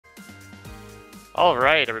All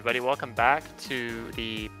right, everybody, welcome back to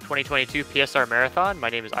the 2022 PSR Marathon. My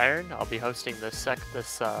name is Iron. I'll be hosting this sort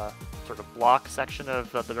of block section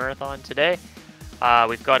of the marathon today.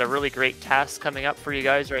 We've got a really great task coming up for you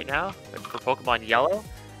guys right now for Pokemon Yellow,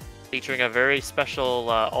 featuring a very special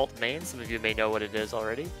alt main. Some of you may know what it is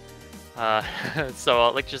already.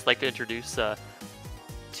 So I'd just like to introduce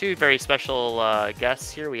two very special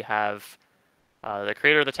guests here. We have the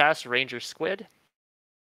creator of the task, rangersquid.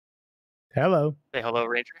 Hello. Say hello,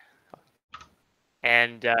 Ranger.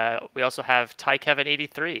 And we also have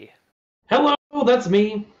TyKevin83. Hello, that's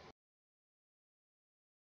me.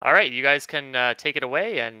 All right, you guys can take it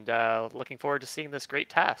away, and looking forward to seeing this great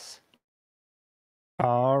task.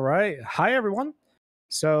 All right. Hi, everyone.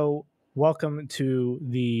 So, welcome to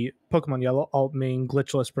the Pokemon Yellow alt main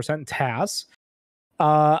glitchless % TAS.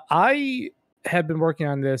 I have been working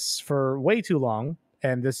on this for way too long,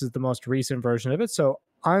 and this is the most recent version of it. So,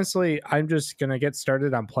 honestly, I'm just going to get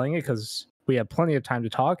started on playing it because we have plenty of time to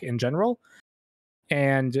talk in general.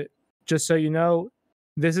 And just so you know,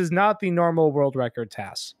 this is not the normal world record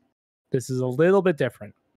task. This is a little bit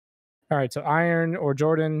different. All right, so Iron or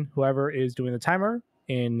Jordan, whoever is doing the timer,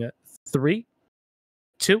 in 3,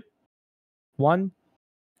 2, 1,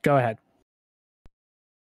 go ahead.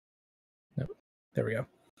 No, there we go.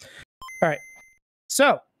 All right,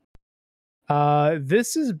 so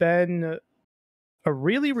this has been a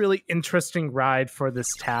really, really interesting ride for this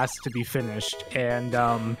task to be finished, and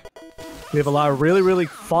we have a lot of really, really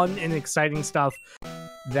fun and exciting stuff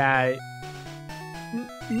that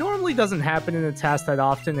normally doesn't happen in a task that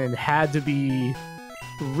often and had to be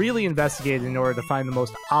really investigated in order to find the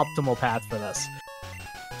most optimal path for this.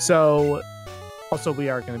 So, also we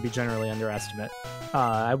are going to be generally underestimate.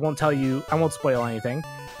 I won't spoil anything,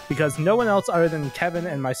 because no one else other than Kevin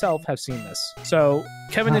and myself have seen this. So,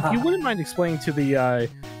 Kevin, if you wouldn't mind explaining to the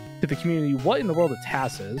community what in the world a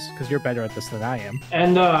TAS is, because you're better at this than I am.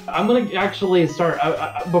 And I'm going to actually start,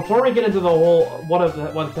 before we get into the whole what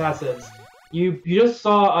a TAS is, you just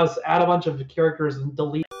saw us add a bunch of characters and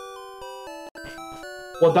delete.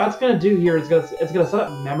 What that's going to do here is it's going to set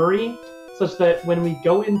up memory, such that when we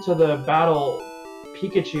go into the battle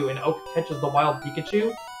Pikachu and Oak catches the wild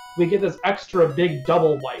Pikachu, we get this extra big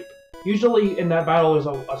double wipe. Usually in that battle there's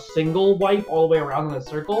a single wipe all the way around in a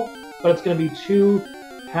circle, but it's going to be 2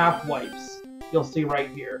 half wipes. You'll see right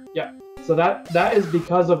here. Yeah. So that is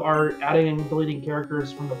because of our adding and deleting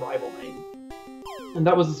characters from the rival main. And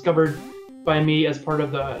that was discovered by me as part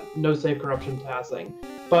of the no save corruption tassing.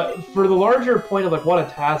 But for the larger point of what a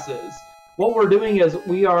TAS is, what we're doing is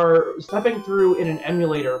we are stepping through in an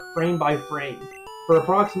emulator frame by frame for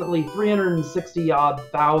approximately 360-odd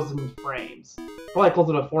thousand frames. Probably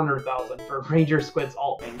closer to 400,000 for rangersquid's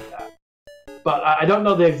alt main stat. But I don't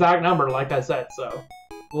know the exact number, like I said, so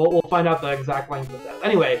we'll find out the exact length of that.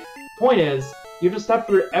 Anyway, point is, you have to step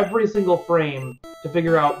through every single frame to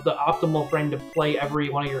figure out the optimal frame to play every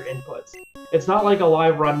one of your inputs. It's not like a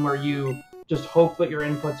live run where you just hope that your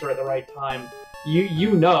inputs are at the right time.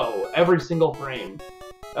 You know every single frame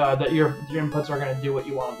that your inputs are going to do what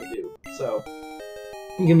you want them to do. So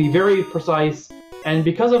you can be very precise, and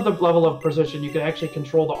because of the level of precision, you can actually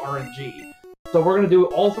control the RNG. So we're going to do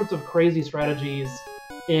all sorts of crazy strategies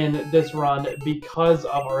in this run because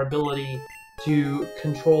of our ability to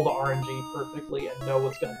control the RNG perfectly and know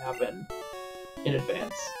what's going to happen in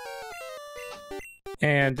advance.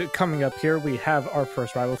 And coming up here, we have our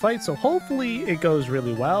first rival fight, so hopefully it goes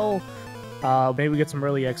really well. Maybe we get some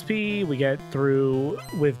early XP, we get through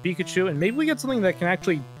with Pikachu, and maybe we get something that can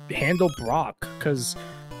actually handle Brock, because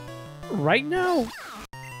right now,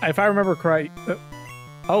 if I remember correct...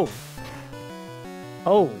 Oh,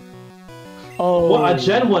 well, a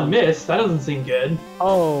Gen 1 miss? That doesn't seem good.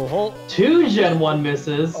 2 Gen 1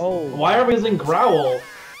 misses? Why are we using Growl?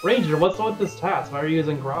 Ranger, what's up with this task? Why are you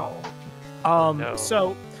using Growl? No.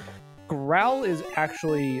 So, Growl is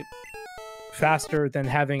actually faster than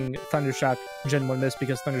having Thundershock Gen 1 miss,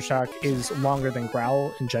 because Thundershock is longer than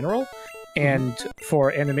Growl in general. And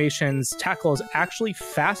for animations, Tackle is actually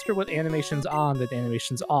faster with animations on than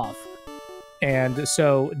animations off. And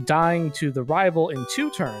so dying to the rival in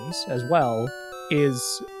 2 turns as well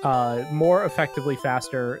is more effectively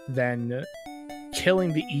faster than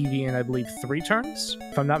killing the Eevee in, I believe, 3 turns,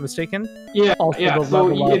 if I'm not mistaken. Yeah, also yeah. the So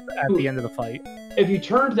level up at the end of the fight. If you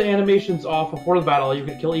turned the animations off before the battle, you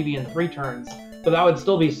could kill Eevee in 3 turns, but that would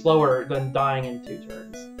still be slower than dying in 2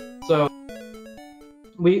 turns. So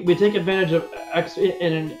we take advantage of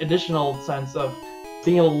in an additional sense of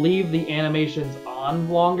being able to leave the animations on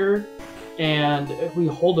longer, and we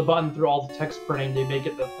hold the button through all the text printing to make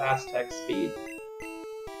it the fast text speed.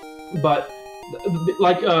 But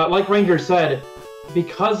like Ranger said,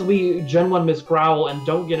 because we Gen 1 miss Growl and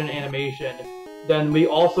don't get an animation, then we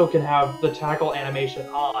also can have the tackle animation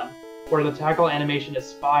on, where the tackle animation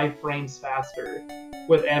is 5 frames faster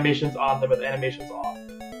with animations on than with animations off.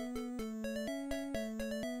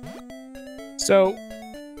 So,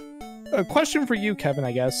 a question for you, Kevin,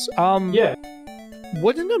 I guess. Yeah.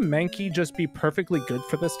 Wouldn't a Mankey just be perfectly good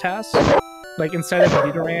for this task? Like, instead of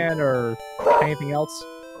Nidoran or anything else?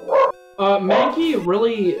 Mankey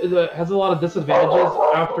really has a lot of disadvantages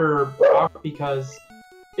after Brock because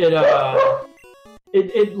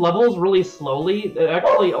it levels really slowly. It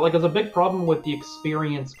actually, like, there's a big problem with the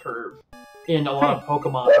experience curve in a lot of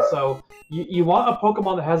Pokemon. So you want a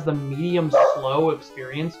Pokemon that has the medium slow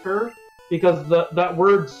experience curve, because that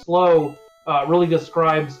word slow really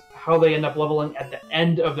describes how they end up leveling at the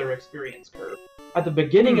end of their experience curve. At the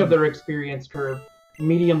beginning of their experience curve,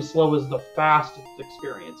 medium slow is the fastest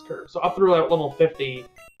experience curve. So up through level 50,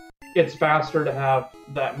 it's faster to have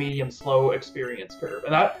that medium slow experience curve,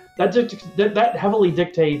 and that heavily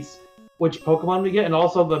dictates which Pokemon we get, and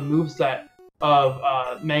also the moveset of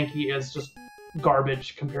Mankey is just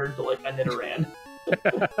garbage compared to like a Nidoran.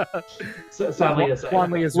 Sadly to say, Low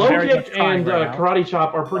Kick and Karate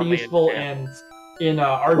Chop are pretty useful in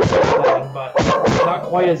arch setting, but not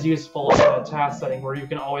quite as useful in a TAS setting where you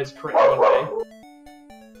can always crit anyway.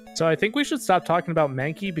 So I think we should stop talking about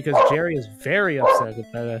Mankey because Jerry is very upset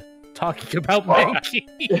about talking about Mankey.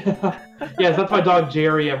 Yes, that's my dog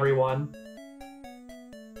Jerry, everyone.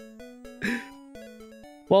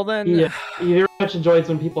 Well then... Yeah, he very much enjoys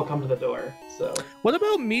when people come to the door, so... What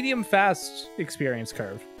about medium-fast experience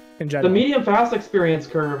curve in general? The medium-fast experience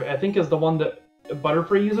curve, I think, is the one that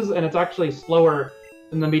Butterfree uses, and it's actually slower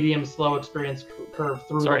than the medium-slow experience curve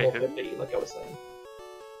through level 50, like I was saying.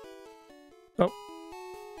 Oh.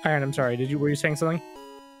 Iron, I'm sorry. Were you saying something?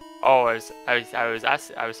 Oh, I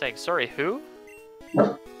was saying, sorry, who?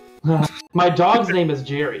 My dog's name is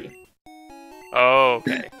Jerry. Oh,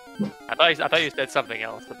 okay. I thought you said something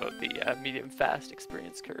else about the medium fast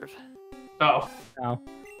experience curve. Oh. No.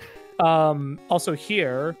 Also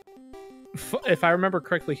here, if I remember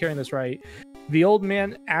correctly hearing this right, the old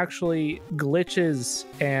man actually glitches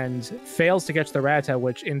and fails to catch the Rattata,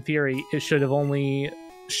 which in theory it should have only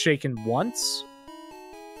shaken once.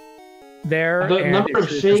 The number of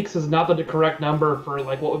shakes is not the correct number for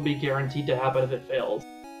like what would be guaranteed to happen if it fails.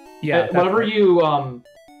 Yeah. Whenever you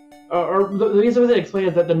or the easiest way to explain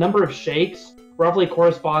is that the number of shakes roughly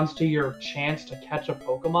corresponds to your chance to catch a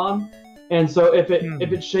Pokemon, and so if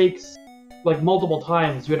it shakes like multiple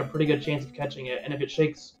times, you had a pretty good chance of catching it, and if it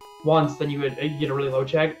shakes once, then you get a really low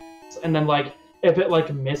chance, and then like if it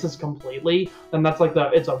like misses completely, then that's like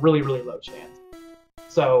it's a really low chance.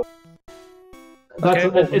 So.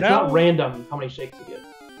 It's not random how many shakes you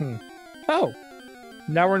get. Oh,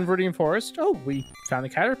 now we're in Viridian Forest. Oh, we found a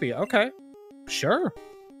Caterpie. Okay, sure.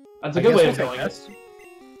 That's a good way of doing it.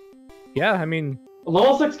 Yeah, I mean...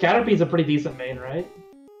 Level 6 Caterpie is a pretty decent main, right?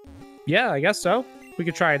 Yeah, I guess so. We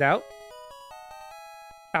could try it out.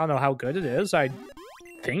 I don't know how good it is. I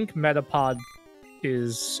think Metapod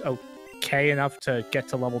is okay enough to get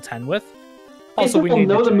to level 10 with. Also, we need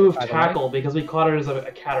know the move Tackle because we caught it as a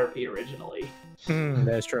Caterpie originally.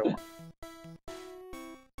 That is true.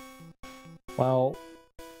 Well,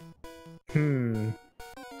 how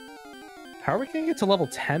are we gonna get to level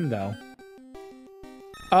 10 though?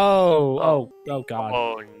 Oh god.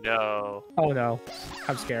 Oh no. Oh no.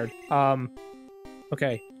 I'm scared.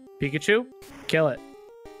 Okay. Pikachu, kill it.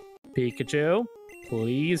 Pikachu,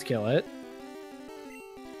 please kill it.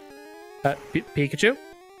 Pikachu?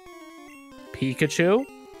 Pikachu?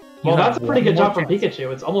 Well, that's a pretty good job from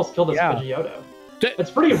Pikachu. It's almost killed a Pidgeotto.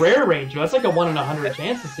 It's pretty rare, Ranger. That's like a 1 in 100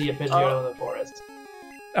 chance to see a Pidgeotto in the forest.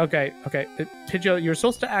 Okay. Pidgeotto, you're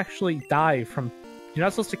supposed to actually die from... You're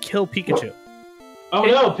not supposed to kill Pikachu. Oh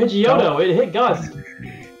no, Pidgeotto! It hit Gus!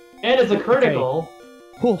 And it's a critical!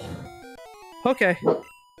 Okay.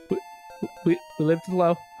 We lived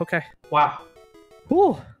low. Okay. Wow.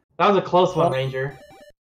 Whew. That was a close one, Ranger.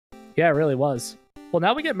 Yeah, it really was. Well,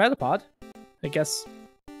 now we get Metapod. I guess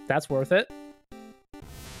that's worth it.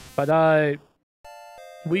 But,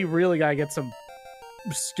 we really gotta get some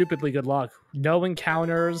stupidly good luck. No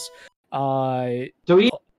encounters. Do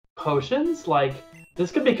we potions? Like,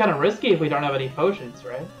 this could be kind of risky if we don't have any potions,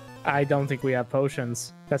 right? I don't think we have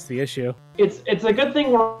potions. That's the issue. It's a good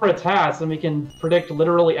thing we're a TAS and we can predict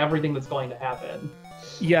literally everything that's going to happen.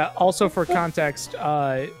 Yeah, also for context,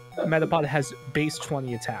 Metapod has base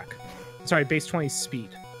 20 attack. Sorry, base 20 speed.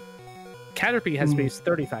 Caterpie has base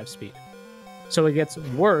 35 speed. So it gets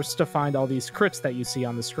worse to find all these crits that you see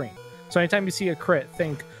on the screen. So anytime you see a crit,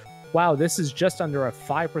 think, wow, this is just under a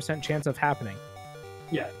 5% chance of happening.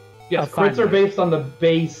 Yes, crits are based on the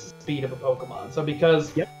base speed of a Pokemon. So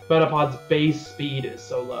because Metapod's base speed is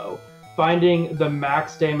so low, finding the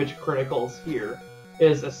max damage criticals here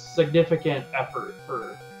is a significant effort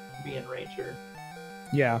for me and Ranger.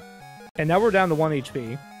 Yeah. And now we're down to 1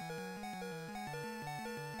 HP.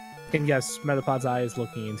 And yes, Metapod's eye is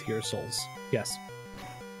looking into your souls. Yes.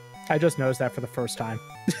 I just noticed that for the first time.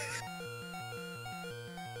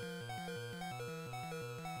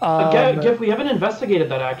 Gif, we haven't investigated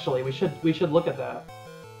that actually. We should look at that.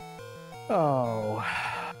 Oh.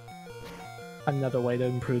 Another way to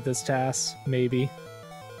improve this TAS, maybe.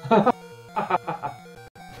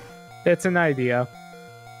 It's an idea.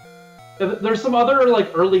 There's some other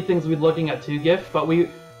like early things we're looking at too, Gif, but we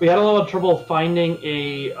had a lot of trouble finding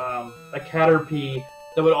a Caterpie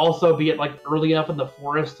that would also be at like early enough in the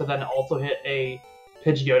forest to then also hit a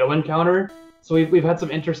Pidgeotto encounter. So we've had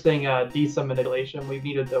some interesting DSUM manipulation we've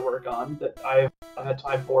needed to work on that I had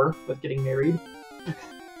time for with getting married.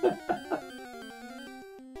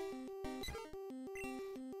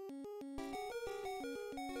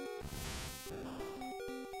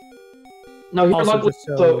 No, here luckily,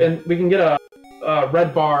 and we can get a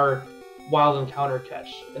red bar wild encounter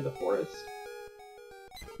catch in the forest,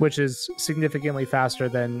 which is significantly faster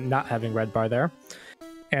than not having red bar there.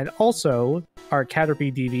 And also, our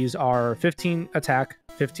Caterpie DVs are 15 attack,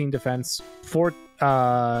 15 defense,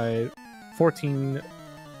 14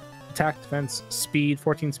 attack, defense, speed,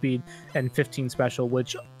 14 speed, and 15 special,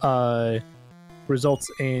 which results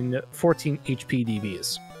in 14 HP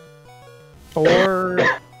DVs. Or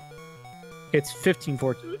it's 15,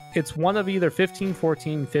 14. It's one of either 15,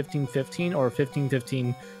 14, 15, 15, or 15,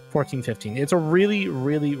 15, 14, 15. It's a really,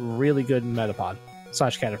 really, really good Metapod /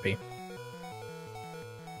 Caterpie.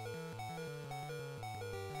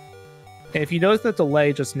 And if you notice the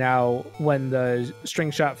delay just now when the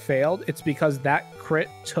string shot failed, it's because that crit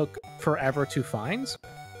took forever to find.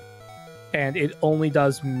 And it only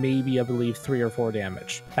does maybe, I believe, 3 or 4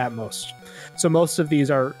 damage at most. So most of these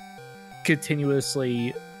are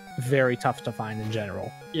continuously very tough to find in general.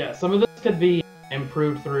 Yeah, some of this could be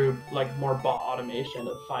improved through like more bot automation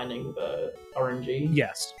of finding the RNG.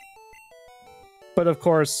 Yes. But of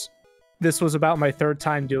course, this was about my 3rd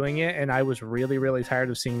time doing it, and I was really, really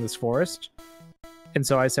tired of seeing this forest. And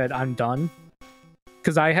so I said, I'm done.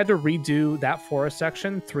 Because I had to redo that forest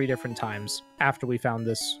section 3 different times after we found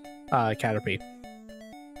this Caterpie.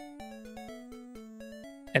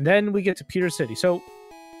 And then we get to Peter City. So,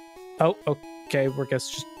 oh, okay, we're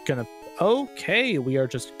just gonna... Okay, we are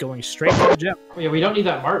just going straight to the gym. Yeah, we don't need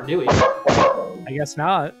that mart, do we? I guess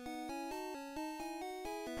not.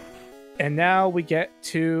 And now we get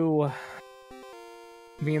to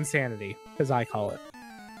the insanity, as I call it.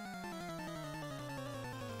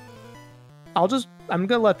 I'm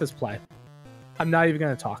gonna let this play. I'm not even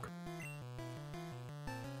gonna talk.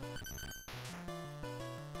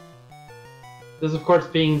 This, of course,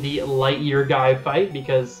 being the light year guy fight,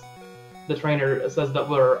 because the trainer says that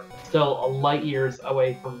we're still a light years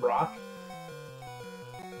away from Brock.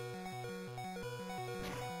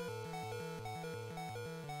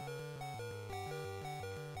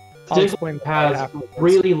 Diglett has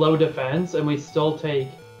really low defense, and we still take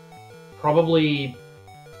probably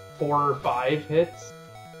 4 or 5 hits.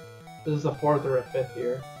 This is a 4th or a 5th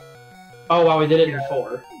here. Oh wow, we did it in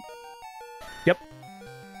 4. Yep.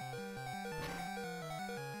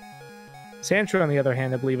 Sandshrew, on the other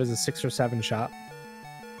hand, I believe is a 6 or 7 shot.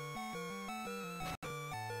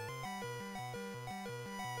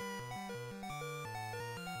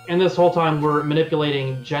 And this whole time we're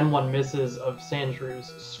manipulating Gen 1 misses of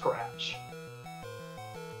Sandshrews Scratch.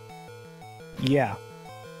 Yeah.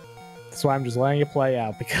 That's why I'm just letting it play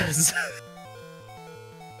out, because...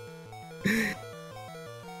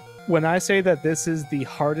 when I say that this is the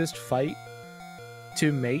hardest fight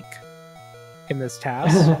to make in this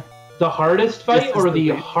TAS... The hardest fight or the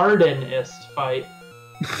hardenest fight?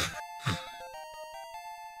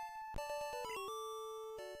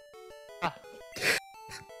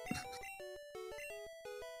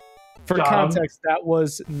 For context, that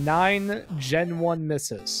was 9 Gen 1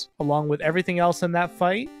 misses. Along with everything else in that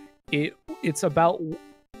fight, the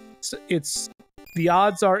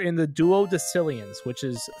odds are in the duodecillions, which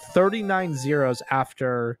is 39 zeros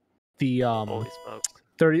after the Holy smokes.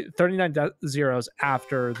 39 zeros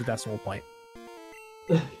after the decimal point.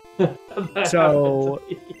 So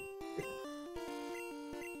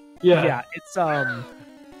yeah, it's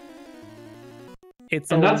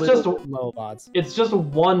and that's just low odds. It's just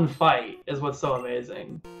one fight is what's so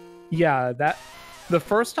amazing. Yeah, the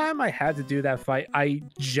first time I had to do that fight, I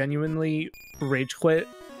genuinely rage quit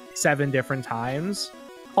 7 different times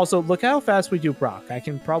Also, look how fast we do Brock. I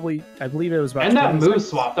believe it was about. And that 20 move seconds.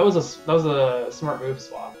 swap. That was a smart move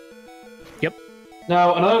swap. Yep.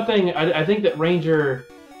 Now another thing, I think that Ranger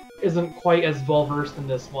isn't quite as well versed in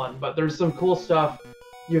this one, but there's some cool stuff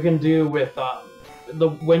you can do with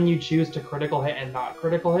when you choose to critical hit and not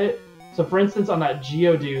critical hit. So for instance, on that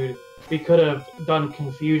Geodude, we could have done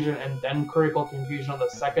Confusion and then critical Confusion on the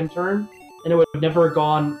second turn, and it would have never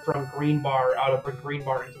gone from green bar out of a green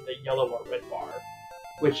bar into the yellow or red bar,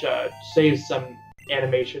 which saves some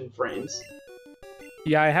animation frames.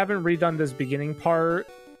 Yeah, I haven't redone this beginning part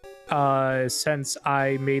since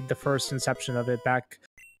I made the first inception of it back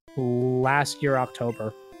last year,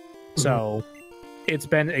 October. So it's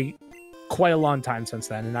been quite a long time since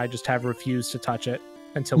then, and I just have refused to touch it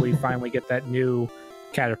until we finally get that new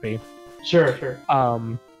Caterpie. Sure.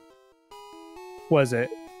 Was it?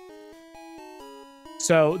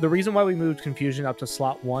 So the reason why we moved Confusion up to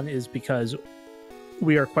slot 1 is because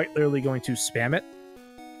we are quite literally going to spam it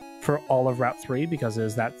for all of Route 3 because it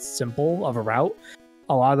is that simple of a route.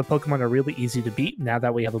 A lot of the Pokemon are really easy to beat now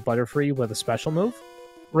that we have a Butterfree with a special move.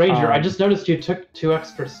 Ranger, I just noticed you took 2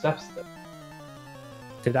 extra steps there.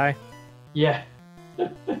 Did I? Yeah.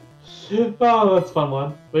 Oh, that's a fun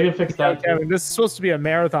one. We can fix that. Kevin, this is supposed to be a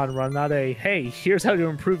marathon run, not a, hey, here's how to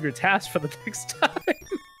improve your task for the next time.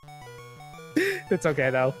 It's okay,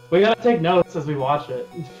 though. We gotta take notes as we watch it.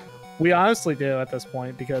 We honestly do at this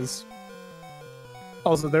point, because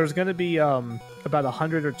also there's going to be about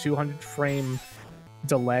 100 or 200 frame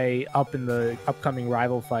delay up in the upcoming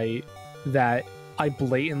rival fight that I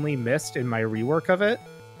blatantly missed in my rework of it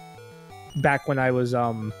back when I was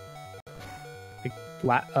earlier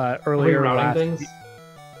Rerouting things?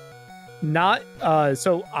 Not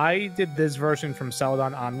so I did this version from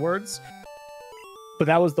Celadon onwards, but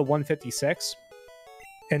that was the 156,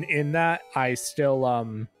 and in that I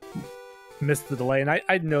still missed the delay, and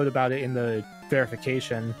I'd note about it in the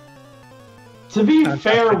verification. To be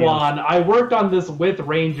fair, Juan, I worked on this with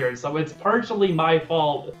Ranger, so it's partially my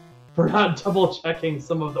fault for not double checking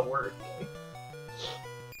some of the work.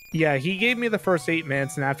 Yeah, he gave me the first 8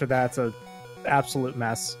 minutes, and after that, it's a absolute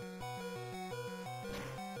mess.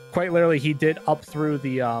 Quite literally, he did up through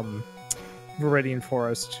the Viridian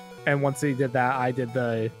Forest, and once he did that, I did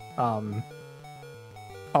the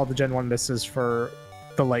all the Gen 1 misses for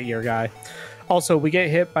the Lightyear guy. Also, we get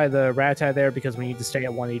hit by the Rattata there because we need to stay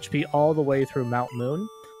at 1 HP all the way through Mount Moon,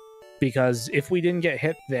 because if we didn't get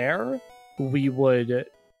hit there, we would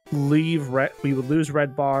lose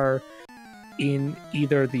Red Bar in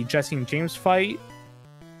either the Jesse and James fight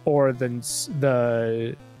or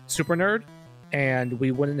the Super Nerd, and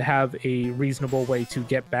we wouldn't have a reasonable way to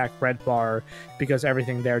get back Red Bar because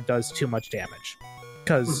everything there does too much damage.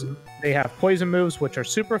 Because they have poison moves, which are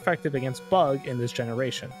super effective against Bug in this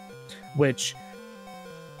generation, which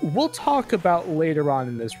we'll talk about later on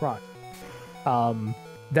in this run.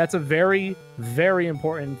 That's a very, very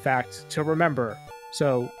important fact to remember.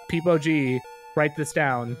 So, Peepo G, write this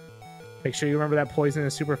down. Make sure you remember that poison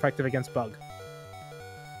is super effective against Bug.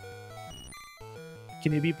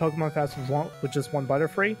 Can you beat Pokemon fast with just 1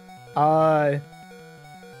 Butterfree?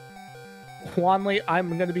 Juanli,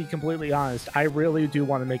 I'm going to be completely honest. I really do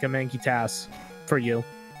want to make a Mankey TAS for you.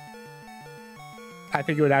 I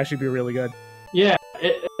think it would actually be really good. Yeah,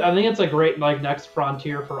 I think it's a great next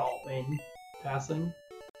frontier for alt main passing.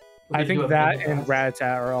 I think that and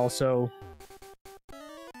Rattata are also...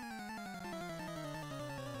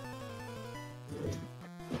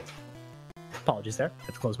 Apologies there. I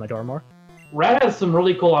have to close my door more. Rat has some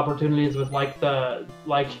really cool opportunities with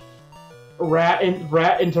rat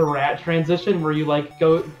into rat transition, where you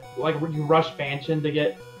you rush Banshin to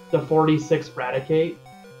get the 46 Raticate.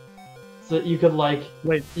 So you could run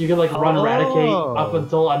Raticate up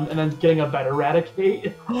until and then getting a better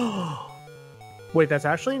Raticate. Wait, that's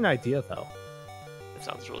actually an idea though. That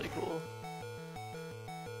sounds really cool.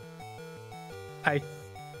 I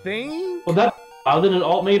think. Well, that's allowed in an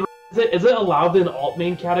alt main. Is it allowed in alt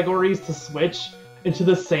main categories to switch into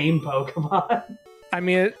the same Pokemon? I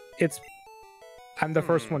mean, I'm the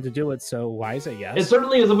first one to do it, so why is it yes? It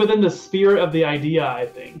certainly is within the spirit of the idea, I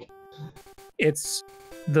think. It's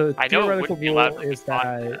the theoretical rule is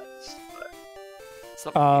that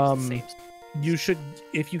you should,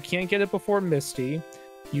 if you can't get it before Misty,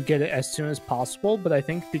 you get it as soon as possible. But I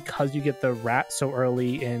think because you get the rat so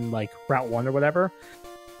early in Route 1 or whatever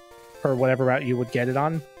route you would get it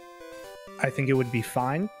on, I think it would be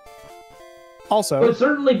fine. Also, it would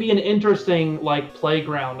certainly be an interesting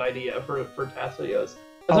playground idea for TAS videos.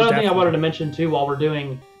 That's another thing I wanted to mention too while we're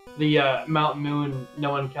doing the Mount Moon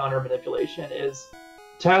no encounter manipulation is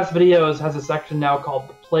TAS videos has a section now called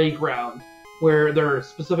the playground, where they're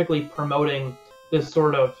specifically promoting this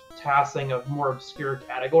sort of tassing of more obscure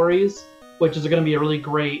categories, which is going to be a really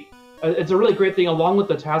great. It's a really great thing, along with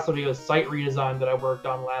the TAS Video site redesign that I worked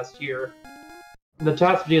on last year. The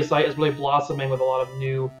TAS Video site is really blossoming with a lot of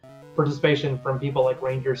new participation from people like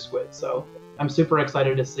rangersquid. So I'm super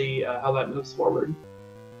excited to see how that moves forward.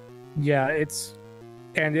 Yeah,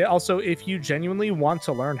 and also, if you genuinely want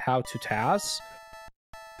to learn how to TAS,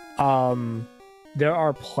 there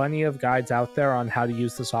are plenty of guides out there on how to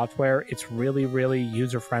use the software. It's really, really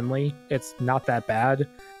user-friendly. It's not that bad.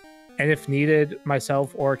 And if needed,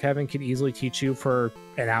 myself or Kevin can easily teach you for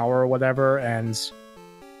an hour or whatever, and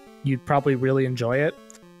you'd probably really enjoy it.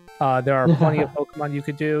 There are plenty of Pokemon you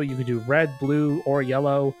could do. You could do red, blue, or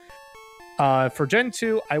yellow. For Gen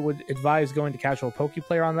 2, I would advise going to Casual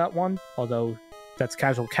Pokeplayer on that one, although that's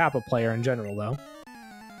Casual Kappa player in general, though.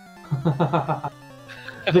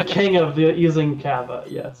 The king of using Kappa,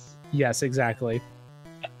 yes. Yes, exactly.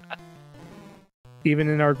 Even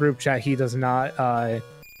in our group chat, he does not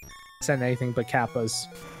send anything but Kappas.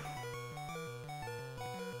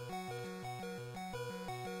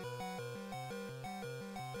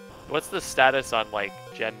 What's the status on, like,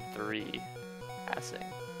 Gen 3 passing?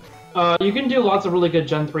 You can do lots of really good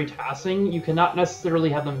Gen 3 tassing. You cannot necessarily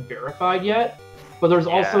have them verified yet, but there's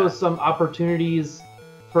also some opportunities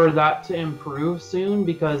for that to improve soon,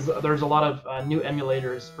 because there's a lot of new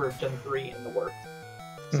emulators for Gen 3 in the works.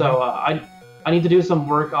 Mm-hmm. So I need to do some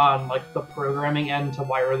work on like the programming end to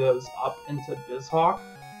wire those up into BizHawk,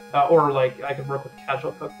 or like I could work with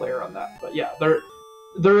Casual Pokeplayer on that. But yeah,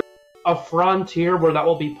 there's a frontier where that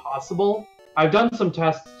will be possible. I've done some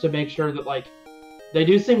tests to make sure that like they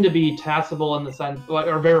do seem to be tassable in the sense, like,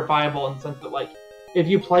 or verifiable in the sense that like if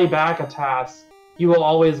you play back a TAS, you will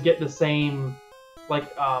always get the same like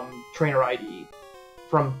trainer ID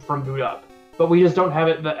from boot up. But we just don't have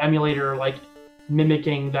it the emulator like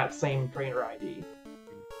mimicking that same trainer ID.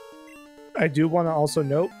 I do want to also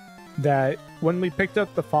note that when we picked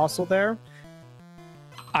up the fossil there,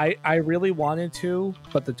 I really wanted to,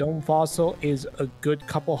 but the dome fossil is a good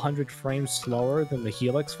couple hundred frames slower than the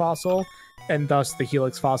helix fossil, and thus the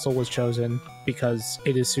helix fossil was chosen because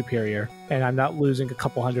it is superior, and I'm not losing a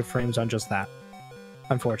couple hundred frames on just that,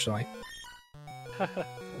 unfortunately.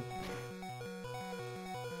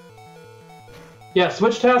 Yeah,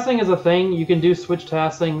 switch tassing is a thing. You can do switch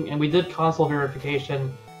tassing, and we did console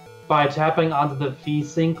verification by tapping onto the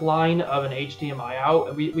VSync line of an HDMI out.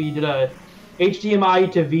 And we did a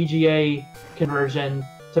HDMI to VGA conversion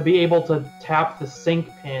to be able to tap the sync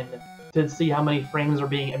pin to see how many frames are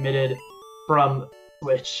being emitted from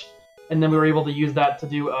Switch. And then we were able to use that to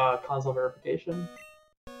do console verification.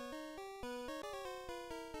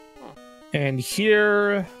 And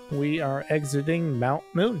here we are exiting Mount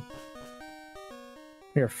Moon.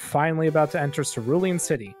 We are finally about to enter Cerulean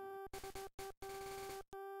City.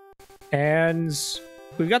 And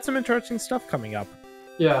we've got some interesting stuff coming up.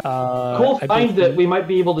 Yeah. Cool find that we might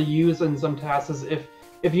be able to use in some tasks.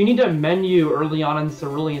 If you need to menu early on in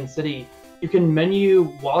Cerulean City, you can menu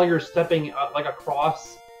while you're stepping like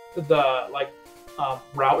across the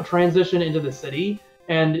route transition into the city,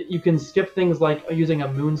 and you can skip things like using a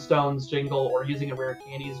Moonstones jingle or using a Rare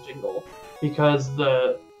Candies jingle, because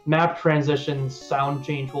the map transition sound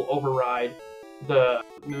change will override the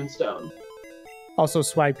Moonstone. Also,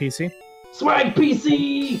 Swag PC. Swag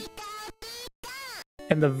PC!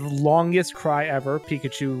 And the longest cry ever,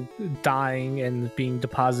 Pikachu dying and being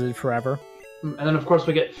deposited forever. And then, of course,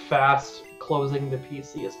 we get fast closing the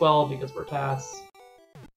PC as well, because we're TAS.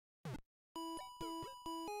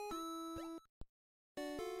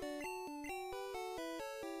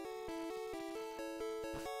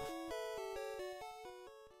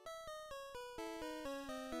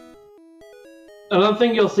 Another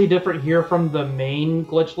thing you'll see different here from the main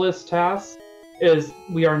glitchless TAS is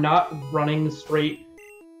we are not running straight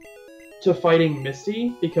to fighting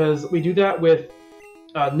Misty, because we do that with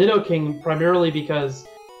Nidoking primarily because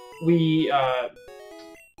we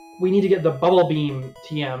need to get the Bubble Beam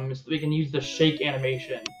TM so that we can use the Shake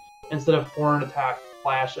animation instead of Foreign Attack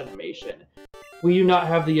Flash animation. We do not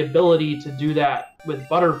have the ability to do that with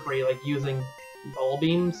Butterfree, like using Bubble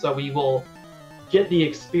Beam, so we will get the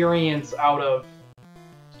experience out of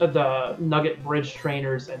the Nugget Bridge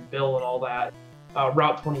trainers and Bill and all that,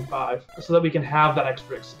 Route 25, so that we can have that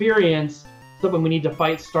extra experience, so that when we need to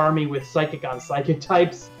fight Starmie with Psychic on Psychic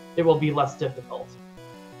types, it will be less difficult.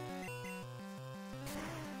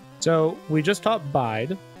 So, we just taught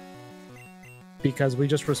Bide, because we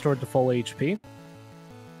just restored to full HP,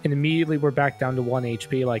 and immediately we're back down to 1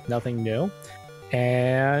 HP like nothing new,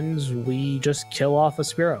 and we just kill off a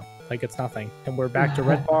Spearow like it's nothing, and we're back to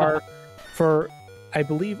Red Bar for, I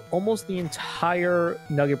believe, almost the entire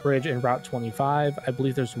Nugget Bridge in Route 25. I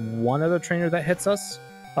believe there's one other trainer that hits us.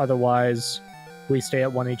 Otherwise, we stay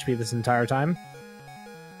at 1 HP this entire time.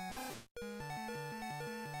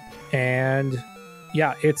 And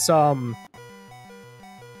yeah, it's Bide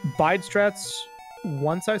strats.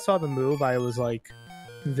 Once I saw the move, I was like,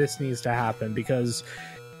 this needs to happen, because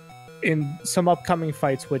in some upcoming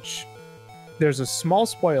fights, which there's a small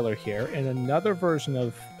spoiler here, in another version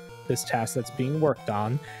of this task that's being worked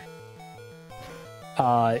on,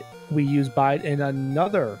 we use Bide in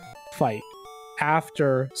another fight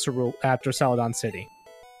after Celadon City,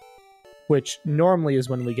 which normally is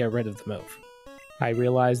when we get rid of the move. I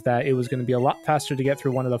realized that it was going to be a lot faster to get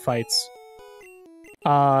through one of the fights.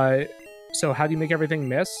 So how do you make everything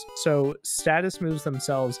miss? So status moves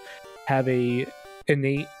themselves have a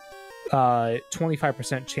innate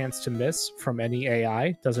 25% chance to miss from any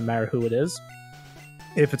AI. Doesn't matter who it is.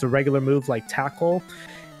 If it's a regular move like Tackle,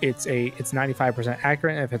 it's 95%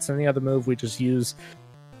 accurate. And if it's any other move, we just use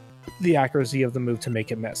the accuracy of the move to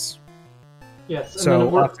make it miss. Yes, and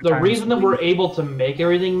so then the reason that we're able to make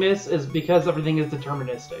everything miss is because everything is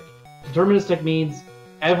deterministic. Deterministic means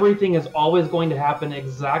everything is always going to happen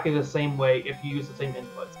exactly the same way if you use the same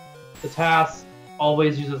inputs. The task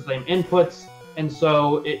always uses the same inputs, and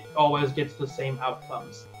so it always gets the same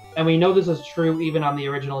outcomes. And we know this is true even on the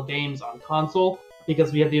original games on console,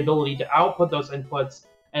 because we have the ability to output those inputs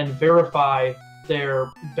and verify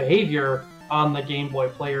their behavior on the Game Boy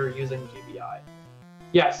player using GBI.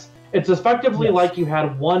 Yes, it's effectively like you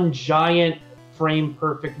had one giant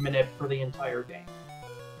frame-perfect minute for the entire game.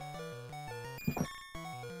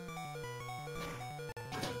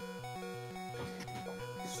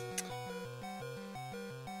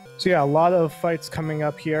 So yeah, a lot of fights coming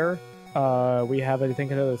up here. We have, I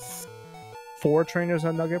think, another 4 trainers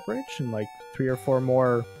on Nugget Bridge, and like 3 or 4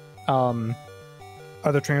 more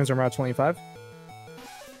other trainers on Route 25.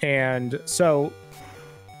 And so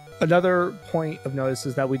another point of notice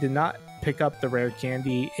is that we did not pick up the rare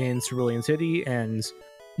candy in Cerulean City, and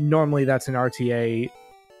normally that's an RTA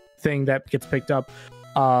thing that gets picked up.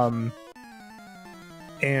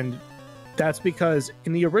 And that's because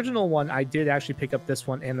in the original one, I did actually pick up this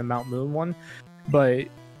one and the Mount Moon one, but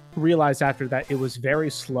realized after that it was very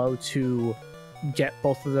slow to get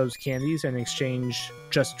both of those candies in exchange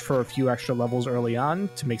just for a few extra levels early on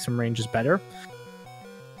to make some ranges better.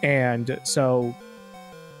 And so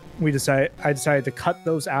I decided to cut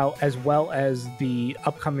those out, as well as the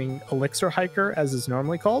upcoming Elixir Hiker, as is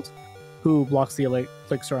normally called, who blocks the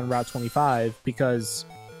Elixir on Route 25, because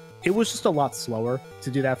it was just a lot slower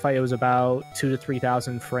to do that fight. It was about 2,000 to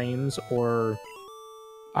 3,000 frames, or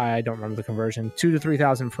I don't remember the conversion, 2,000 to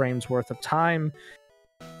 3,000 frames worth of time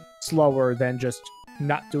slower than just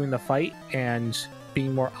not doing the fight and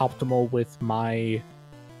being more optimal with my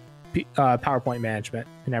PowerPoint management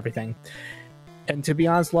and everything. And to be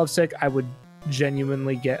honest, Lovesick, I would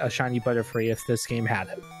genuinely get a shiny Butterfree if this game had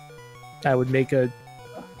it. I would make a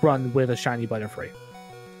run with a shiny Butterfree.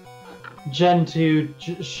 Gen 2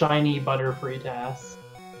 shiny Butterfree TAS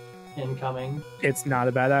incoming. It's not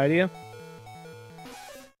a bad idea.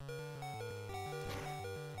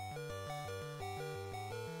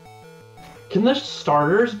 Can the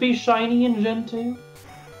starters be shiny in Gen 2?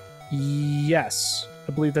 Yes.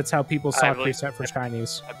 I believe that's how people saw preset for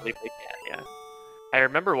shinies. I believe they can, yeah. I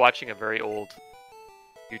remember watching a very old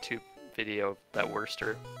YouTube video that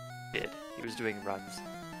Worcester did. He was doing runs,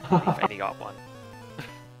 and he got one.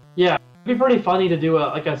 Yeah, it'd be pretty funny to do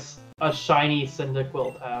a shiny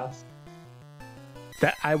Cyndaquil TAS.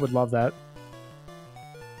 That I would love that.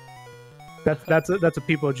 That's a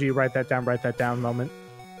People G write that down moment.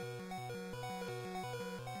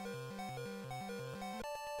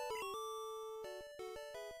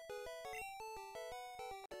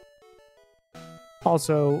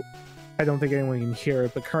 Also, I don't think anyone can hear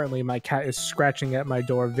it, but currently my cat is scratching at my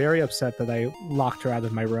door, very upset that I locked her out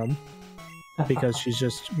of my room, because she's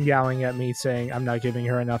just yelling at me saying I'm not giving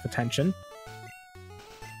her enough attention.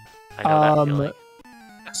 I know that feeling.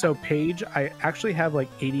 So Paige, I actually have like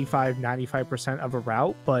 85-95% of a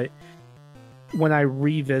route, but when I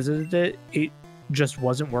revisited it, it just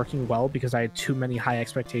wasn't working well because I had too many high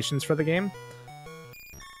expectations for the game.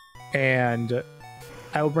 And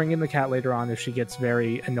I will bring in the cat later on if she gets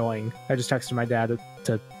very annoying. I just texted my dad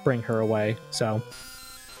to bring her away, so.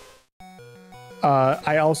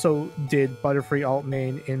 I also did Butterfree alt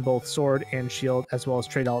main in both Sword and Shield, as well as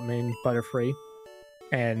trade alt main Butterfree.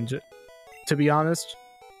 And to be honest,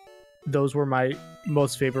 those were my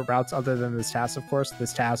most favorite routes other than this task, of course.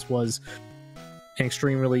 This task was an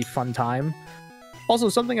extremely fun time. Also,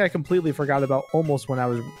 something I completely forgot about almost when I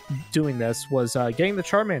was doing this was getting the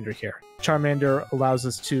Charmander here. Charmander allows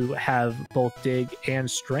us to have both Dig and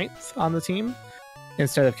Strength on the team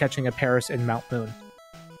instead of catching a Paris and Mount Moon.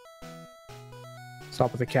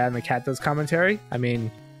 Stop with the cat and the cat does commentary. I mean,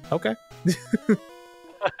 okay.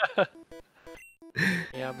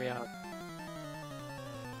 Yeah, meow.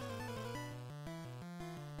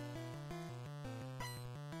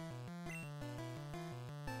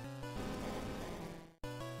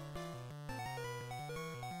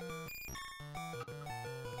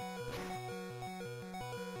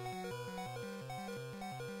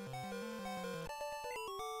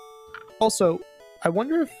 Also, I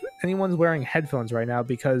wonder if anyone's wearing headphones right now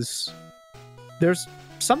because there's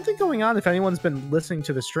something going on if anyone's been listening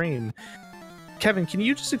to the stream. Kevin, can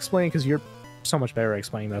you just explain, because you're so much better at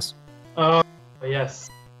explaining this? Oh,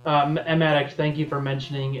 yes. M-Addict, thank you for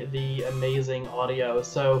mentioning the amazing audio.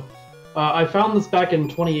 So, I found this back in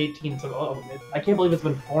 2018, so I can't believe it's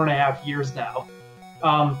been 4.5 years now.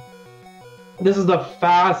 This is the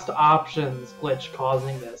fast options glitch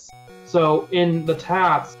causing this. So, in the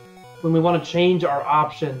TAS, when we want to change our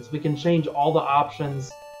options, we can change all the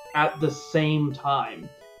options at the same time.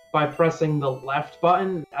 By pressing the left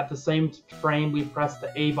button, at the same frame we press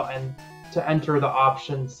the A button to enter the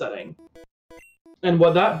option setting. And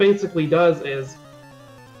what that basically does is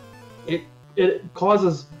it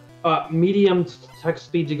causes medium text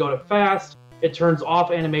speed to go to fast, it turns off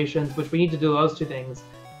animations, which we need to do those two things,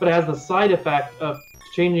 but it has the side effect of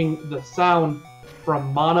changing the sound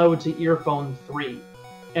from mono to earphone 3.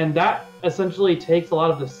 And that essentially takes a lot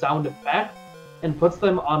of the sound effect and puts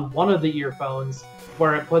them on one of the earphones,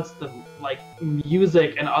 where it puts the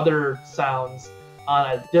music and other sounds on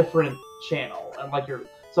a different channel. And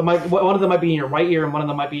one of them might be in your right ear and one of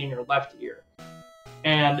them might be in your left ear.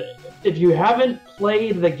 And if you haven't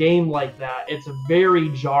played the game like that, it's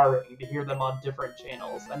very jarring to hear them on different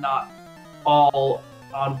channels and not all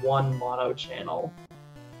on one mono channel.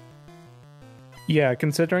 Yeah,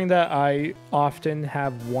 considering that I often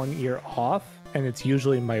have one ear off, and it's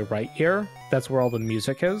usually my right ear, that's where all the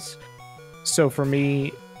music is. So for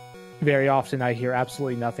me, very often I hear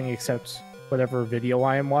absolutely nothing except whatever video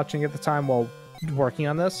I am watching at the time while working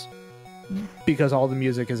on this, because all the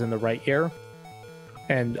music is in the right ear,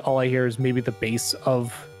 and all I hear is maybe the bass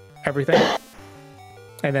of everything,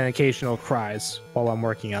 and then occasional cries while I'm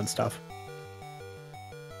working on stuff.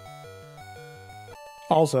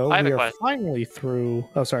 Also, we are finally through...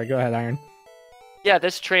 Oh, sorry, go ahead, Iron. Yeah,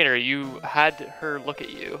 this trainer, you had her look at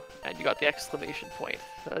you, and you got the exclamation point.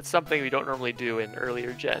 That's something we don't normally do in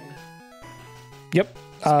earlier gen. Yep.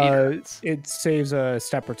 It saves a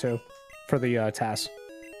step or two for the TAS,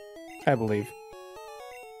 I believe.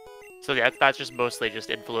 So yeah, that's just mostly just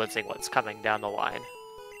influencing what's coming down the line,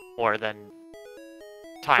 more than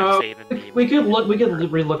time save and beam. We could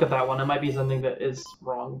relook at that one. It might be something that is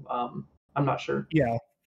wrong. I'm not sure. Yeah.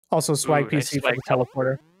 Also, swag PC for the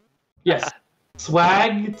teleporter. Yes.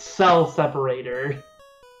 Swag cell separator.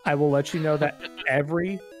 I will let you know that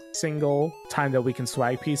every single time that we can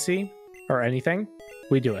swag PC or anything,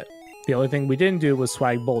 we do it. The only thing we didn't do was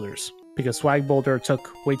swag boulders, because swag boulder took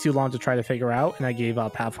way too long to try to figure out, and I gave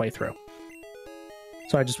up halfway through.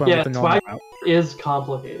 So I just went with the normal route. Swag is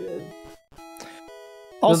complicated.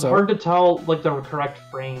 Also, it's hard to tell the correct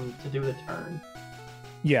frame to do the turn.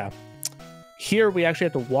 Yeah. Here we actually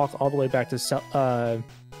have to walk all the way back to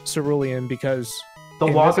Cerulean, because the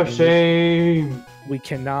walk of shame. We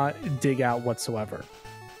cannot dig out whatsoever.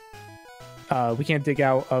 We can't dig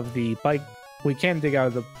out of the bike. We can't dig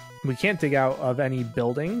out of any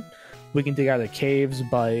building. We can dig out of caves,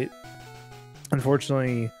 but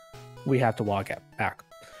unfortunately, we have to walk back.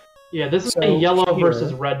 Yeah, this is a yellow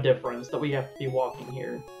versus red difference that we have to be walking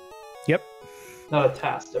here. Yep. Not a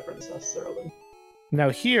TAS difference necessarily. Now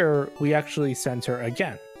here, we actually center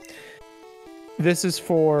again. This is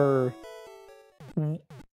for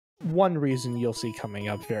one reason you'll see coming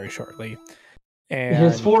up very shortly. And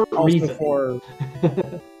it's for a reason.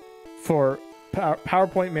 For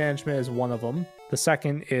PowerPoint management is one of them. The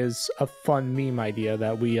second is a fun meme idea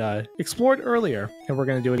that we explored earlier, and we're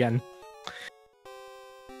going to do again.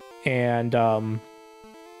 And,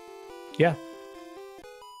 yeah.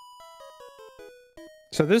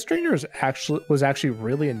 So this trainer was actually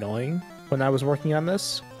really annoying when I was working on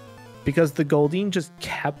this, because the Goldeen just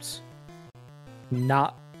kept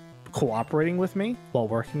not cooperating with me while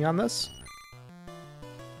working on this.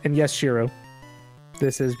 And yes, Shiro,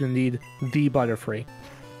 this is indeed the Butterfree,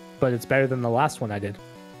 but it's better than the last one I did.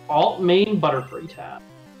 Alt main Butterfree tab.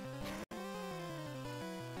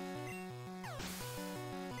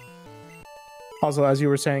 Also, as you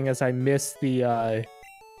were saying, as I missed the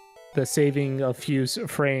saving a few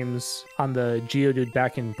frames on the Geodude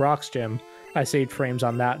back in Brock's gym, I saved frames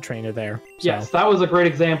on that trainer there. So. Yes, that was a great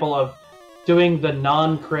example of doing the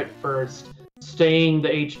non-crit first, staying the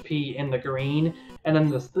HP in the green, and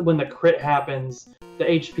then when the crit happens, the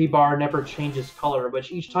HP bar never changes color,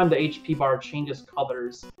 which each time the HP bar changes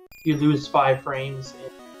colors, you lose 5 frames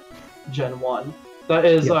in Gen 1. That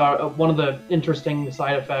is one of the interesting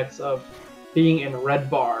side effects of being in red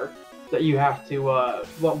bar that you have to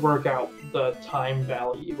work out the time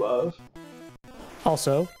value of.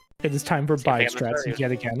 Also, it is time for buy strats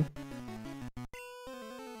yet again.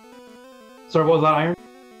 Sorry, what was that, Iron?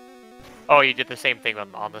 Oh, you did the same thing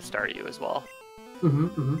on the Staryu as well.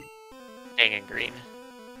 Mm-hmm. Staying in green.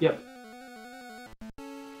 Yep.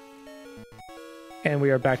 And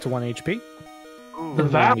we are back to 1 HP. Ooh. The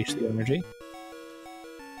VAP. The energy.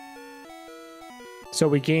 So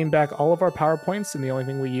we gained back all of our power points, and the only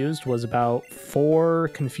thing we used was about 4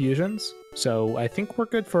 confusions. So I think we're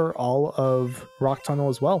good for all of Rock Tunnel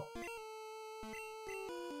as well.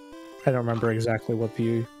 I don't remember exactly what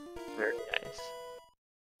the... Very nice.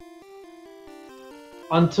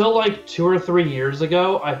 Until like 2 or 3 years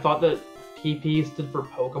ago, I thought that PP stood for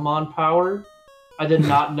Pokemon Power. I did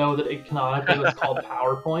not know that it canonically was called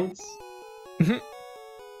Power Points.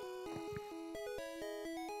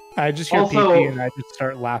 I just hear Also, PP and I just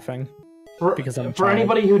start laughing. Because I'm for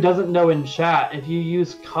anybody who doesn't know in chat, if you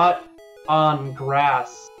use cut on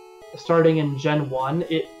grass starting in Gen 1,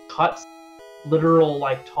 it cuts literal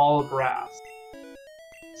like tall grass.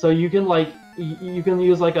 So you can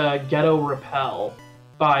use like a ghetto repel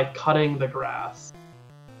by cutting the grass.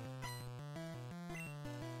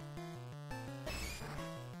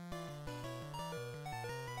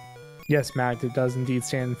 Yes, Matt, it does indeed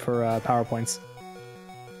stand for PowerPoints.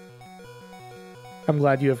 I'm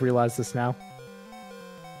glad you have realized this now.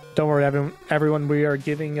 Don't worry, everyone, we are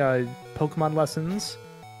giving Pokemon lessons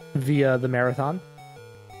via the marathon.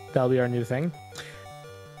 That'll be our new thing.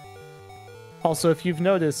 Also, if you've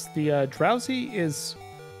noticed, the Drowsy is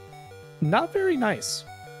not very nice.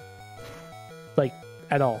 Like,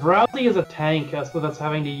 at all. Drowsy is a tank, so that's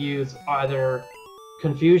having to use either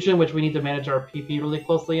Confusion, which we need to manage our PP really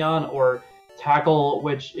closely on, or Tackle,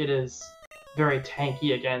 which it is very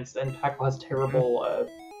tanky against, and Tackle has terrible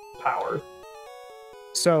power.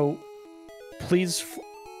 So, please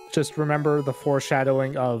just remember the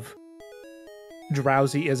foreshadowing of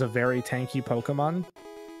Drowsy is a very tanky Pokemon,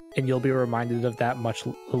 and you'll be reminded of that a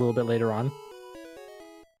little bit later on.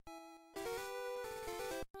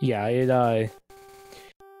 Yeah, I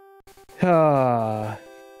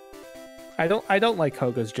don't like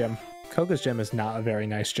Koga's gym. Koga's gym is not a very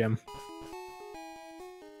nice gym.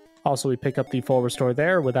 Also, we pick up the full restore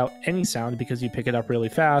there without any sound because you pick it up really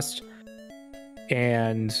fast.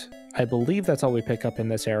 And I believe that's all we pick up in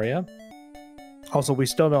this area. Also, we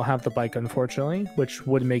still don't have the bike, unfortunately, which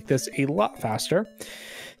would make this a lot faster.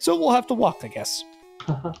 So we'll have to walk, I guess.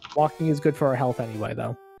 Walking is good for our health anyway,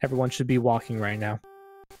 though. Everyone should be walking right now.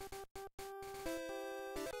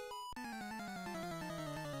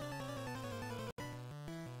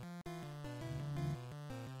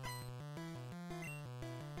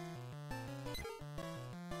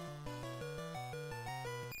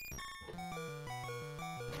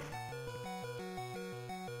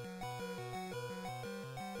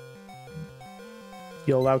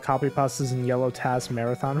 You'll allow copy passes and yellow TAS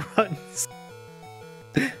marathon runs.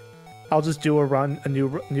 I'll just do a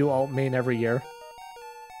new alt main every year.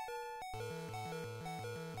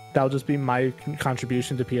 That'll just be my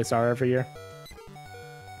contribution to PSR every year.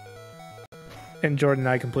 And Jordan and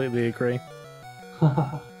I completely agree.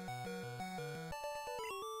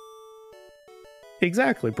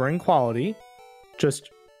 Exactly, bring quality. Just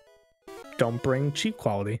don't bring cheap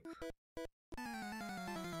quality.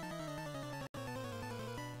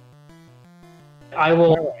 I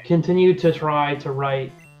will continue to try to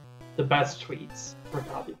write the best tweets for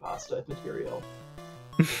copy pasta material.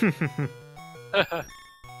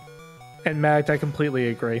 And Matt, I completely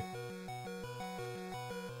agree.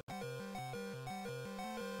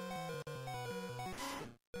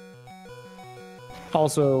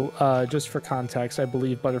 Also, just for context, I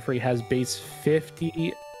believe Butterfree has base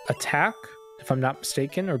 50 attack, if I'm not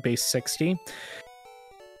mistaken, or base 60.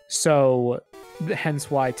 So, hence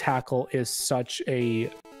why Tackle is such a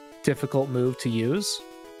difficult move to use,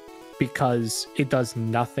 because it does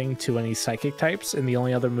nothing to any psychic types, and the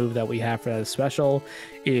only other move that we have for that special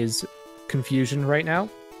is Confusion right now.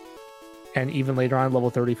 And even later on, level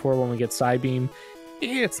 34, when we get Psybeam,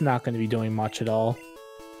 it's not going to be doing much at all.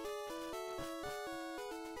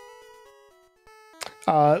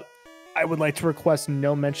 I would like to request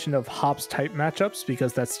no mention of Hops type matchups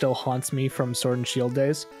because that still haunts me from Sword and Shield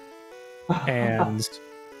days. And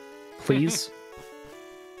please,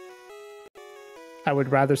 I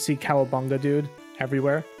would rather see Cowabunga dude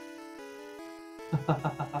everywhere.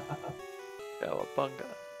 Cowabunga.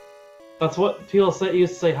 That's what people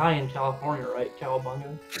used to say hi in California, right?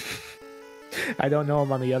 Cowabunga. I don't know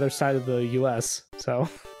him on the other side of the US, so.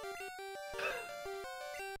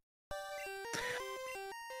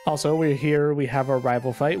 Also, we're here, we have our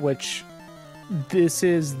rival fight, which this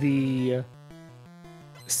is the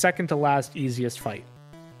second to last easiest fight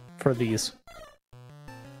for these.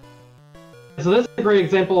 So this is a great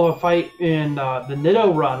example of a fight in the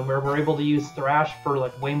Nitto run where we're able to use Thrash for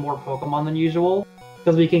like way more Pokemon than usual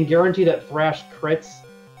because we can guarantee that Thrash crits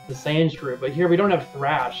the Sandshrew, but here we don't have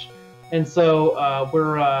Thrash, and so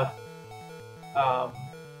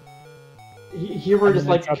here we're just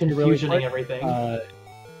like confusioning everything.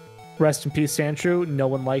 Rest in peace, Sandshrew. No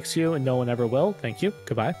one likes you, and no one ever will. Thank you.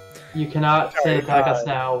 Goodbye. You cannot sand attack us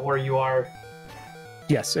now where you are.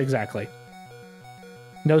 Yes, exactly.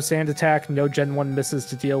 No sand attack, no Gen 1 misses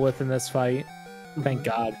to deal with in this fight. Thank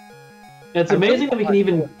God. And it's amazing that we can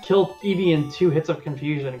even kill Eevee in 2 hits of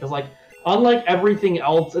confusion, because like, unlike everything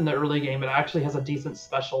else in the early game, it actually has a decent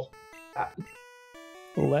special.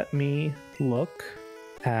 Let me look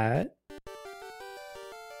at...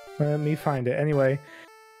 Let me find it. Anyway,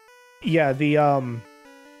 yeah, the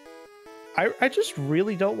I just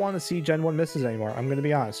really don't want to see Gen 1 misses anymore. I'm going to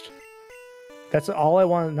be honest. That's all I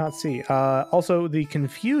want to not see. Also, the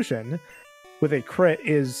confusion with a crit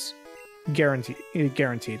is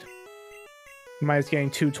guaranteed. Minus getting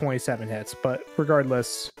 227 hits, but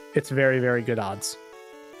regardless, it's very, very good odds.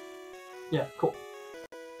 Yeah, cool.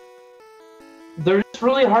 They're just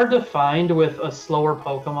really hard to find with a slower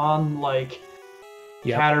Pokemon like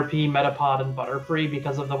Caterpie, Metapod, and Butterfree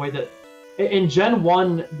because of the way that in Gen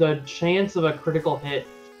 1, the chance of a critical hit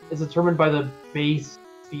is determined by the base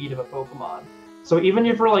speed of a Pokemon. So even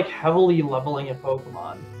if you're like heavily leveling a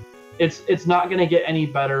Pokemon, it's not going to get any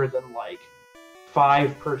better than like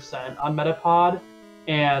 5% on Metapod,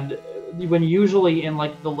 and when usually in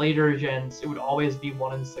like the later gens it would always be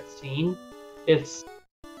 1 in 16. It's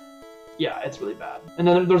really bad. And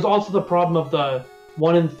then there's also the problem of the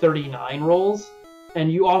 1 in 39 rolls,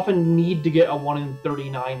 and you often need to get a 1 in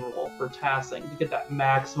 39 roll for tassing to get that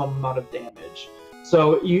maximum amount of damage.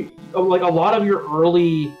 So you like a lot of your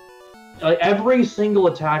early, like every single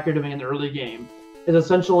attack you're doing in the early game is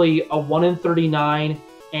essentially a 1 in 39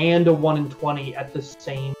 and a 1 in 20 at the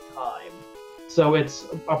same time. So it's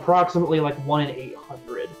approximately like 1 in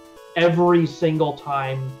 800 every single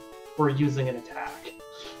time we're using an attack.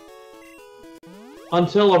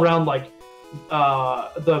 Until around like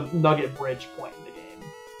the Nugget Bridge point in the game.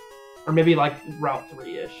 Or maybe like Route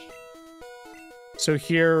 3-ish. So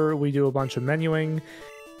here we do a bunch of menuing.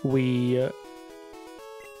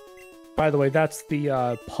 By the way, that's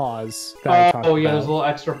the pause that I talked about. Yeah, there's a little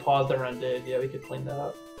extra pause there on Dave. Yeah, we could clean that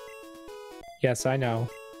up. Yes, I know.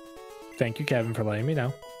 Thank you, Kevin, for letting me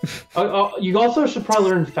know. You also should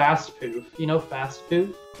probably learn Fast Poof. You know Fast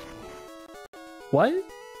Poof? What?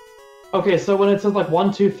 Okay, so when it says like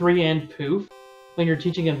 1, 2, 3, and poof, when you're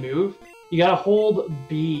teaching a move, you gotta hold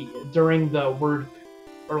B during the word,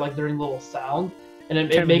 or like during the little sound, and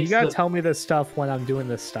it makes. You gotta tell me this stuff when I'm doing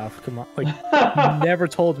this stuff. Come on, like you never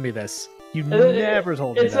told me this. You never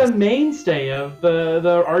told me this. It's a mainstay of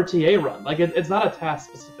the RTA run. Like it's not a task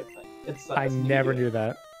specific thing. It's. I never knew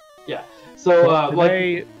that. Yeah. So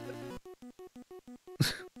like,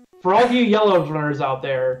 for all of you yellow runners out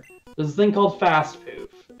there, there's a thing called Fast Poof,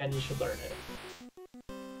 and you should learn it.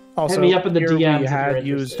 Also, hit me up in the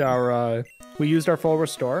DMs. We used our full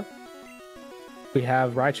restore. We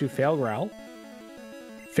have Raichu fail growl.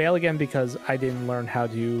 Fail again because I didn't learn how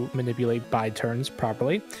to manipulate bide turns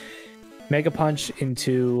properly. Mega Punch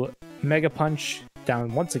into Mega Punch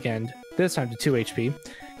down once again, this time to 2 HP,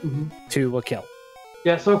 to a kill.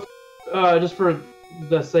 Yeah, so just for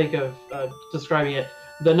the sake of describing it,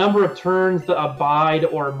 the number of turns that a bide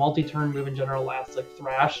or multi-turn move in general lasts, like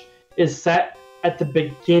Thrash, is set at the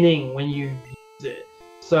beginning when you use it.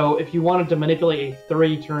 So if you wanted to manipulate a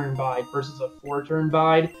 3-turn bide versus a 4-turn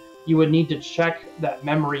bide, you would need to check that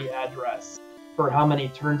memory address for how many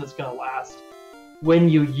turns it's going to last when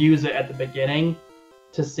you use it at the beginning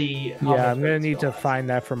to see how I'm going to need to find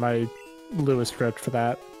that for my Lewis script for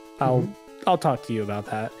that. I'll talk to you about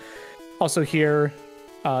that. Also here,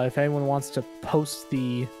 if anyone wants to post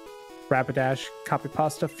the Rapidash copy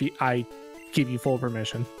pasta, I give you full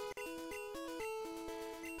permission.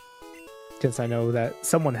 Since I know that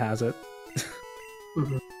someone has it.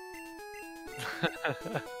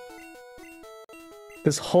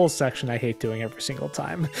 This whole section I hate doing every single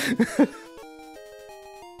time.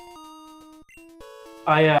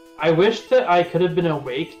 I wish that I could have been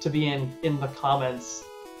awake to be in the comments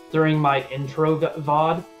during my intro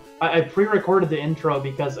VOD. I pre-recorded the intro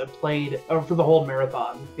because it played for the whole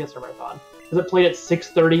marathon, PSR marathon, because it played at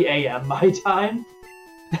 6:30 a.m. my time,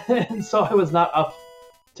 and so I was not up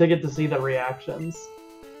to get to see the reactions.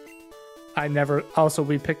 I never. Also,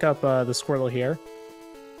 we pick up the Squirtle here.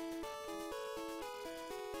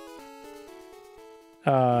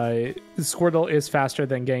 The Squirtle is faster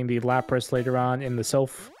than getting the Lapras later on in the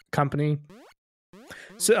Sylph company.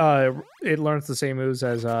 So it learns the same moves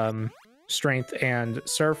as Strength and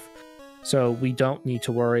Surf, so we don't need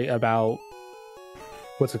to worry about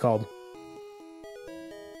what's it called?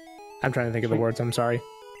 I'm trying to think of the words. I'm sorry.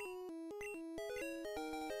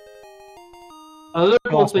 Another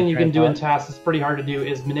cool thing you can do in TAS that's pretty hard to do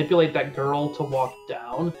is manipulate that girl to walk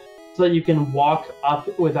down, so that you can walk up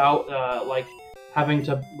without like having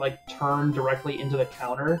to like turn directly into the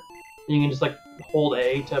counter. You can just like hold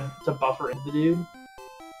A to buffer into the dude.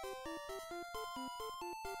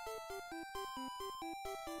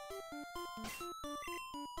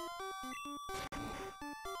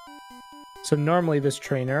 So normally this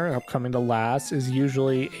trainer, upcoming to last, is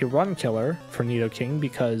usually a run killer for Nidoking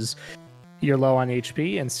because you're low on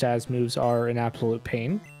HP and Staz moves are an absolute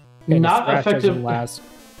pain. And not effective. Last...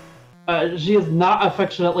 she is not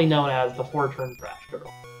affectionately known as the 4-turn Thrash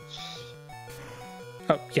Girl.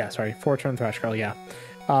 Oh, yeah, sorry. 4-turn Thrash Girl, yeah.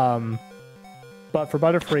 But for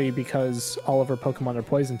Butterfree, because all of her Pokemon are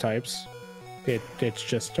poison types, it's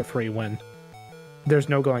just a free win. There's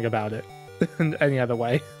no going about it any other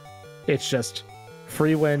way. It's just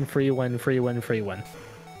free win, free win, free win, free win.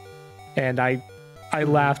 And I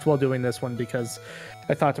laughed while doing this one because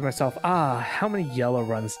I thought to myself, how many yellow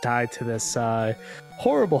runs died to this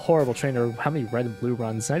horrible, horrible trainer? How many red and blue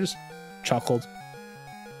runs? And I just chuckled.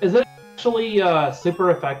 Is it actually super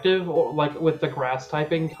effective, or like with the grass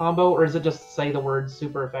typing combo, or is it just say the word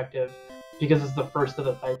super effective because it's the first of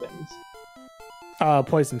the typings?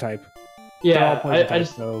 Poison type. Yeah, I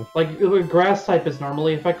just so... like grass type is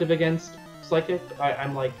normally effective against psychic.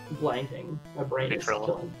 I'm like blanking. My brain is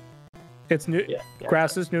killing. It's new. Yeah.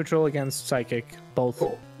 Grass is neutral against psychic, both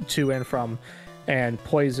to and from, and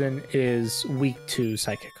poison is weak to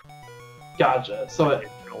psychic. Gotcha. So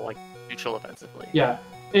like neutral offensively. Yeah.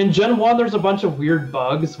 In Gen 1, there's a bunch of weird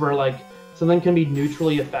bugs where like something can be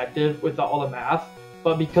neutrally effective with all the math,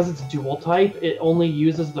 but because it's dual type, it only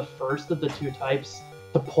uses the first of the two types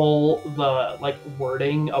to pull the like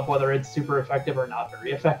wording of whether it's super effective or not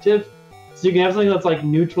very effective. So you can have something that's like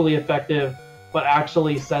neutrally effective but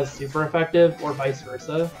actually says super effective, or vice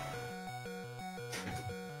versa.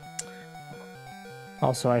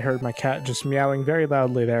 Also, I heard my cat just meowing very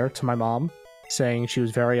loudly there to my mom, saying she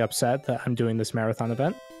was very upset that I'm doing this marathon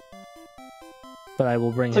event. But I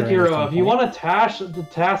will bring her in. Takiro, if you want to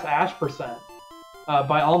TAS Ash percent,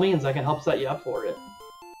 by all means, I can help set you up for it.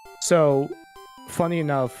 So, funny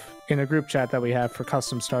enough, in a group chat that we have for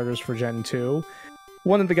custom starters for Gen 2,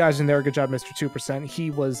 one of the guys in there, good job, Mr. 2%,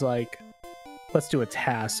 he was like, let's do a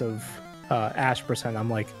TAS of Ash percent. I'm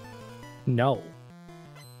like, no.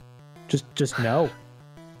 Just no.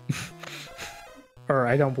 Or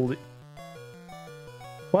I don't believe...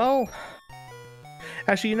 Well...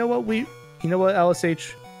 Actually, you know what,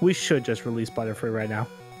 LSH? We should just release Butterfree right now.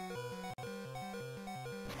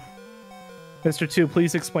 Mr. 2,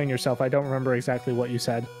 please explain yourself. I don't remember exactly what you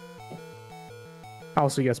said.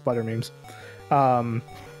 Also, yes, butter memes.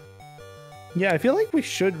 Yeah, I feel like we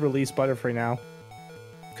should release Butterfree now.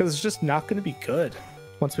 Because it's just not going to be good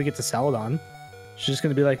once we get to Celadon. It's just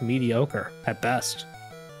going to be like mediocre at best.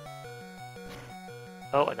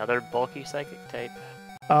 Oh, another bulky psychic type.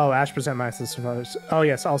 Oh, Ash percent minus the... Oh,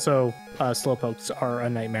 yes, also Slowpokes are a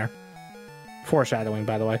nightmare. Foreshadowing,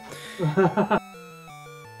 by the way.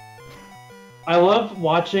 I love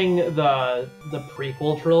watching the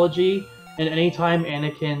prequel trilogy, and anytime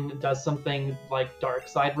Anakin does something like dark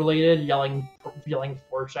side related, yelling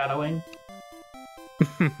foreshadowing.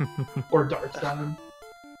 Or dark side.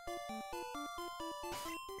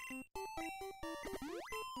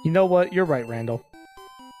 You know what? You're right, Randall.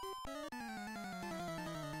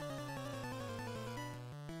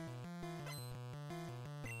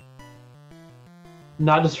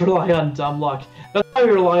 Not just rely on dumb luck. That's why we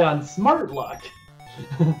rely on smart luck.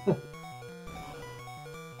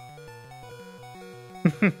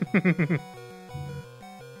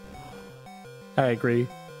 I agree.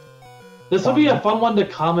 This would be a fun one to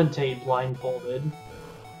commentate blindfolded.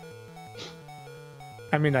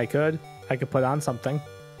 I mean, I could put on something.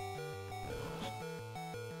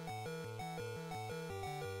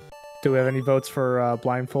 Do we have any votes for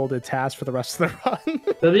blindfolded TAS for the rest of the run?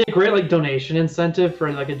 That'd be a great like donation incentive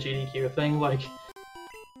for like a GDQ thing, like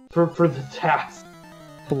for the TAS.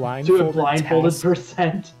 Blindfolded, to a blindfolded TAS.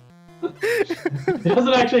 percent. It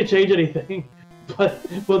doesn't actually change anything, but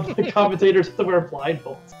the commentators have to wear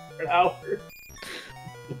blindfolds for an hour.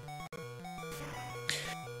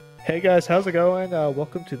 Hey guys, how's it going?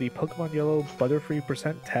 Welcome to the Pokemon Yellow Butterfree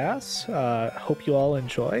 % TAS. Hope you all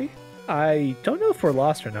enjoy. I don't know if we're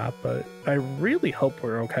lost or not, but I really hope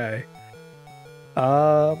we're okay.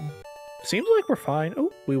 Seems like we're fine.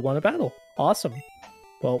 Oh, we won a battle. Awesome.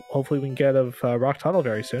 Well, hopefully we can get out of Rock Tunnel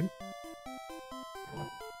very soon.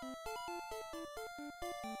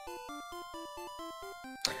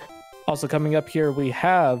 Also coming up here, we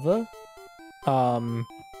have the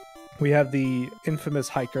infamous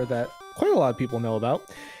hiker that quite a lot of people know about.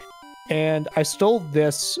 And I stole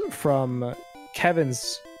this from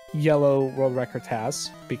Kevin's Yellow World Record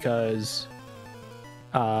TAS because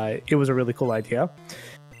it was a really cool idea.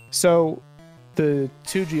 So the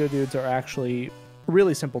two Geodudes are actually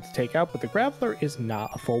really simple to take out, but the Graveler is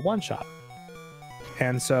not a full one-shot.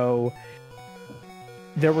 And so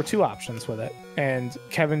there were two options with it. And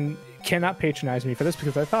Kevin cannot patronize me for this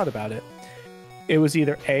because I thought about it. It was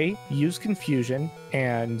either A, use Confusion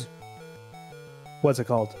and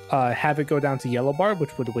have it go down to Yellow Bar,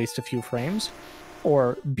 which would waste a few frames,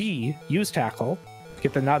 or B, use Tackle,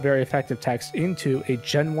 get the not very effective text into a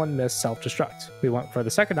Gen 1 miss self-destruct. We went for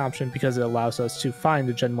the second option because it allows us to find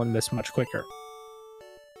the Gen 1 miss much quicker.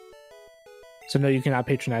 So no, you cannot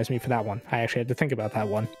patronize me for that one. I actually had to think about that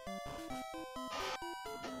one.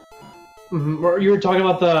 Mm-hmm. You were talking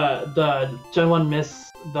about the Gen 1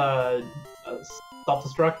 miss, the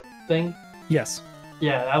self-destruct thing? Yes.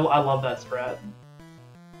 Yeah, I love that strat.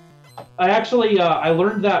 I actually I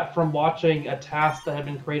learned that from watching a TAS that had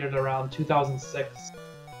been created around 2006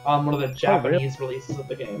 on one of the Japanese releases of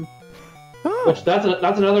the game. Oh. Which that's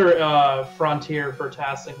another frontier for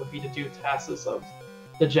TASing would be to do TASes of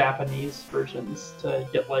the Japanese versions to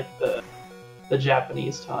get like the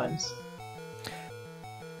Japanese times.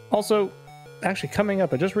 Also, actually coming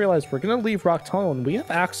up, I just realized we're going to leave Rock Tunnel and we have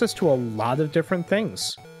access to a lot of different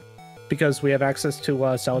things because we have access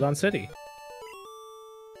to Celadon City.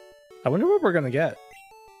 I wonder what we're going to get.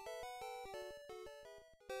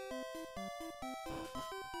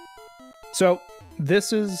 So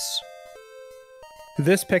this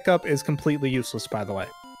pickup is completely useless, by the way.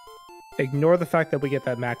 Ignore the fact that we get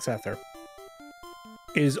that max ether.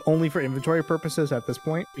 It is only for inventory purposes at this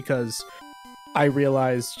point because I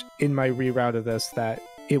realized in my reroute of this that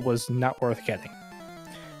it was not worth getting.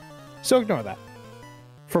 So ignore that.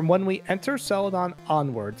 From when we enter Celadon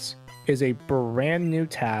onwards is a brand new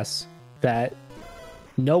TAS that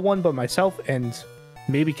no one but myself and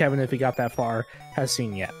maybe Kevin, if he got that far, has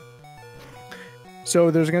seen yet.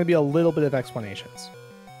 So there's going to be a little bit of explanations.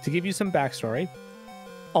 To give you some backstory,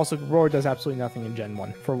 also Roar does absolutely nothing in Gen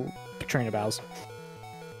 1 for trainer battles.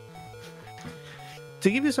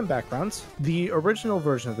 To give you some backgrounds, the original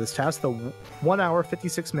version of this TAS, the 1 hour,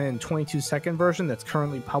 56 minute, and 22 second version that's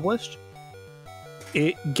currently published,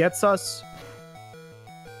 it gets us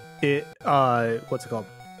what's it called?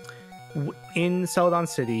 In Celadon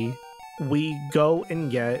City, we go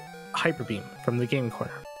and get Hyper Beam from the Game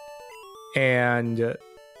Corner. And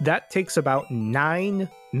that takes about 9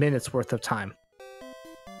 minutes worth of time.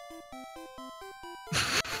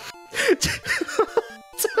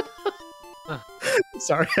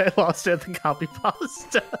 Sorry, I lost it at the copy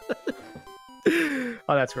pasta.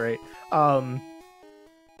 Oh, that's great.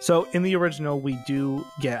 So in the original, we do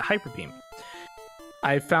get Hyper Beam.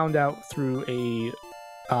 I found out through a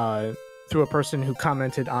person who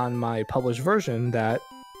commented on my published version that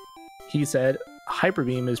he said Hyper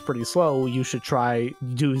Beam is pretty slow. You should try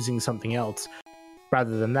using something else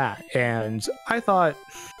rather than that. And I thought,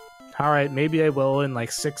 all right, maybe I will in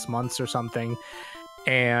like 6 months or something.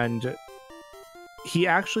 And he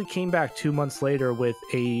actually came back 2 months later with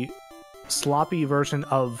a sloppy version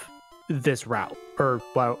of this route, or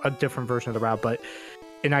well, a different version of the route, but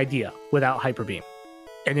an idea without Hyper Beam.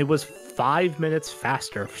 And it was 5 minutes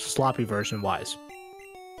faster, sloppy version wise.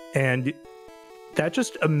 And that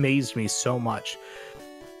just amazed me so much.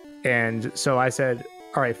 And so I said,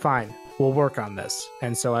 all right, fine, we'll work on this.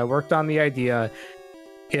 And so I worked on the idea.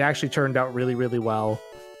 It actually turned out really, really well.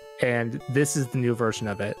 And this is the new version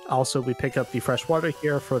of it. Also, we pick up the fresh water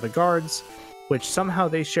here for the guards, which somehow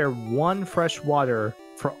they share one fresh water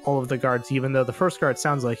for all of the guards, even though the first guard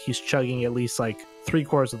sounds like he's chugging at least like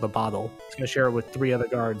 3/4 of the bottle. He's going to share it with 3 other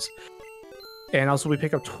guards. And also we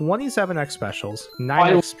pick up 27 X specials,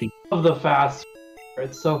 9 X speed. I love the fast.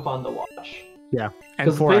 It's so fun to watch. Yeah, and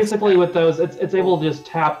because basically with those, it's able to just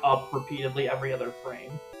tap up repeatedly every other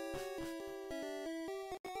frame.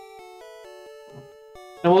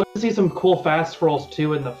 And we'll see some cool fast scrolls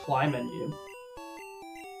too in the fly menu.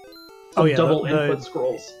 Some double input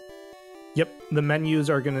scrolls. Yep, the menus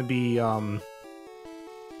are going to be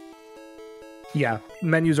yeah,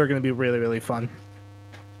 menus are going to be really, really fun.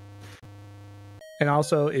 And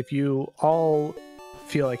also, if you all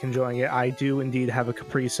feel like enjoying it, I do indeed have a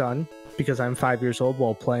Capri Sun because I'm 5 years old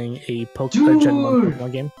while playing a Gen 1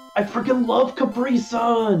 Pokemon game. I freaking love Capri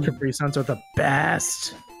Sun! Capri Suns are the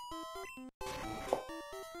best.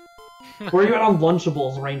 Where are you at on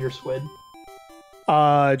Lunchables, Ranger Squid?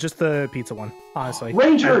 Just the pizza one, honestly.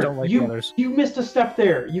 Ranger, I don't like the others. You missed a step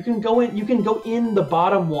there. You can go in the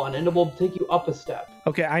bottom one, and it will take you up a step.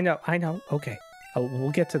 Okay, I know. Okay,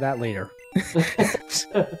 we'll get to that later.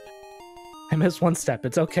 I missed one step.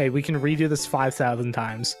 It's okay. We can redo this 5,000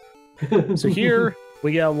 times. So here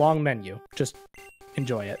we get a long menu. Just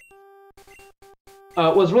enjoy it.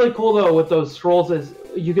 What's really cool though with those scrolls is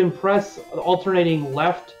you can press alternating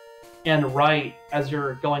left and right as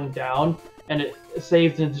you're going down, and it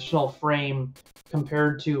saves an additional frame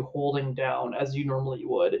compared to holding down as you normally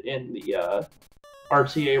would in the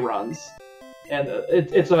RTA runs. And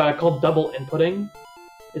it's called double inputting.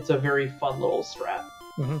 It's a very fun little strat.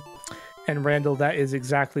 Mm-hmm. And Randall, that is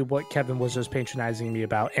exactly what Kevin was just patronizing me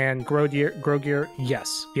about. And Grogear,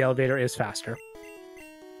 yes, the elevator is faster.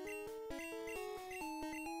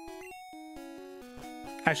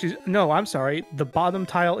 Actually, no, I'm sorry. The bottom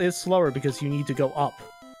tile is slower because you need to go up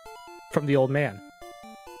from the old man.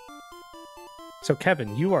 So,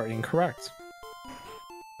 Kevin, you are incorrect.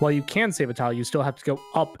 While you can save a tile, you still have to go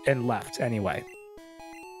up and left anyway.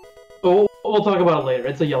 We'll talk about it later.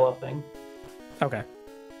 It's a yellow thing. Okay.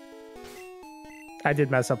 I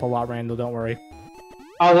did mess up a lot, Randall. Don't worry.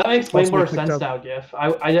 Oh, that makes way more sense now, GIF.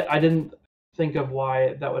 I didn't think of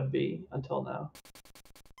why that would be until now.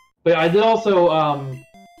 But I did also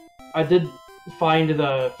I did find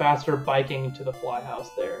the faster biking to the fly house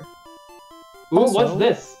there. Ooh, also, what's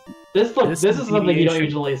this? This is something you don't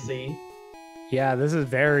usually see. Yeah, this is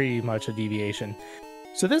very much a deviation.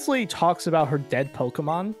 So this lady talks about her dead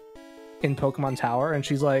Pokemon in Pokemon Tower, and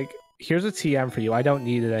she's like, here's a TM for you. I don't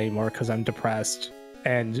need it anymore because I'm depressed.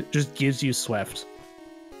 And just gives you Swift.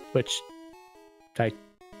 Which I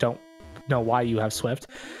don't know why you have Swift.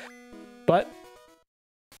 But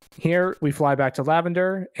here we fly back to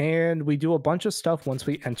Lavender, and we do a bunch of stuff once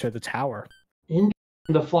we enter the tower.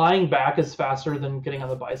 The flying back is faster than getting on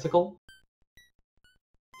the bicycle?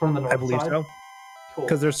 From the north side? I believe so. Cool.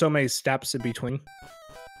 Because there's so many steps in between.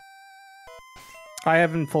 I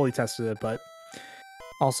haven't fully tested it, but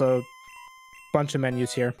also bunch of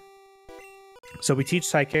menus here. So we teach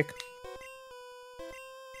Psychic.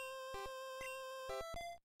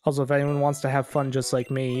 Also, if anyone wants to have fun just like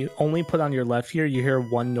me, only put on your left ear. You hear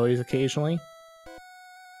one noise occasionally.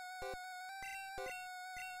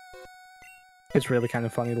 It's really kind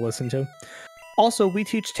of funny to listen to. Also, we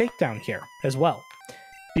teach Takedown here as well.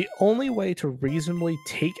 The only way to reasonably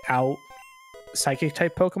take out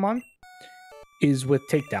Psychic-type Pokemon is with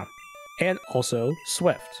Takedown, and also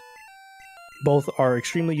Swift. Both are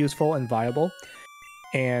extremely useful and viable,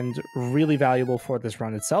 and really valuable for this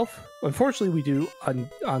run itself. Unfortunately, we do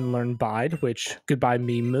unlearn Bide, which, goodbye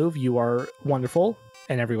meme move, you are wonderful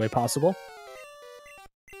in every way possible.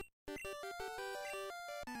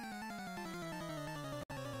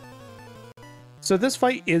 So this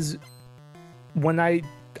fight is, when I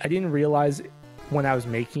didn't realize when I was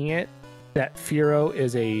making it that Fearow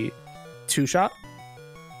is a two-shot,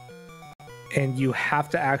 and you have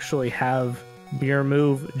to actually have Mirror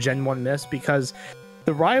Move Gen 1 Miss, because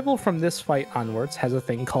the rival from this fight onwards has a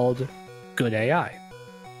thing called Good AI.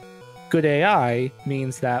 Good AI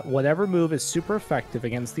means that whatever move is super effective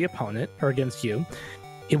against the opponent, or against you,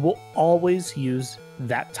 it will always use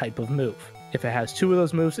that type of move. If it has two of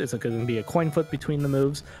those moves, it's going to be a coin flip between the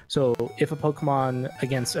moves. So if a Pokemon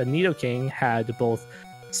against a Nidoking had both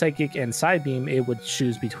Psychic and Psybeam, it would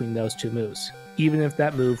choose between those two moves, even if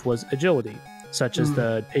that move was Agility, such as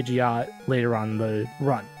the Pidgeot later on in the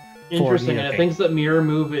run. Interesting, and it thinks that Mirror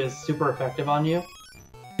Move is super effective on you?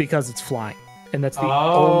 Because it's flying, and that's the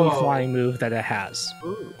only flying move that it has.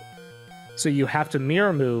 Ooh. So you have to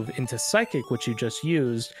Mirror Move into Psychic, which you just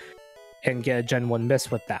used, and get a Gen 1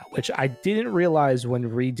 Miss with that, which I didn't realize when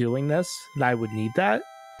redoing this that I would need that.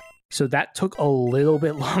 So that took a little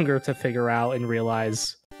bit longer to figure out and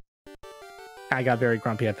realize. I got very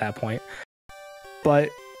grumpy at that point. But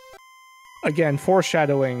again,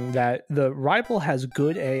 foreshadowing that the rival has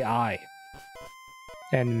good AI.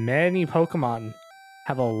 And many Pokemon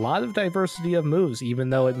have a lot of diversity of moves, even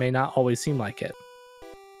though it may not always seem like it.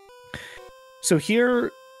 So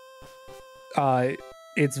here,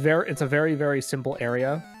 it's a very, very simple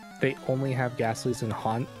area. They only have Ghastlies and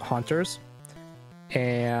Haunters,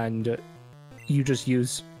 and you just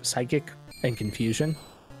use Psychic and Confusion,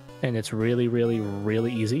 and it's really, really,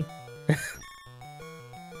 really easy.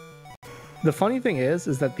 The funny thing is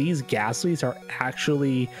that these Ghastlies are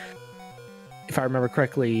actually, if I remember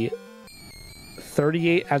correctly,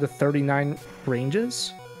 38 out of 39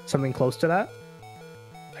 ranges, something close to that.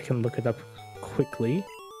 I can look it up quickly.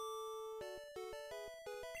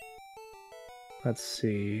 Let's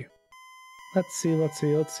see.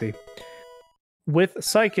 With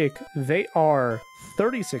Psychic, they are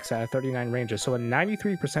 36 out of 39 ranges, so a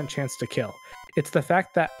 93% chance to kill. It's the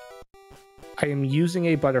fact that I am using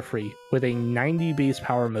a Butterfree with a 90 base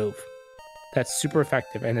power move that's super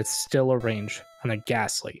effective, and it's still a range on a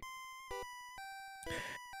Ghastly.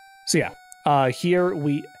 So yeah, here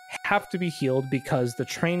we have to be healed because the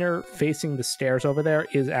trainer facing the stairs over there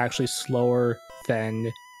is actually slower than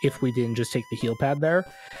if we didn't just take the heal pad there.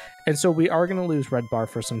 And so we are going to lose red bar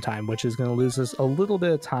for some time, which is going to lose us a little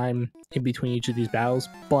bit of time in between each of these battles.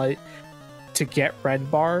 But to get red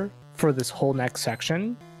bar for this whole next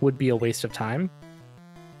section would be a waste of time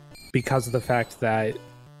because of the fact that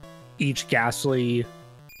each Ghastly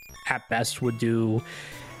at best would do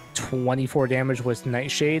 24 damage with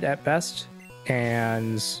Nightshade at best,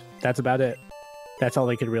 and that's about it. That's all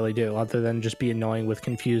they could really do, other than just be annoying with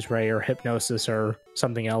Confuse Ray or Hypnosis or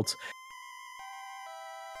something else.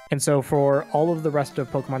 And so for all of the rest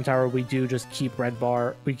of Pokemon Tower, we do just keep red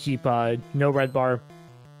bar. We keep no red bar,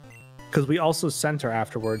 because we also center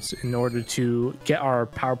afterwards in order to get our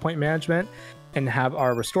PowerPoint management and have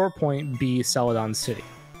our Restore Point be Celadon City,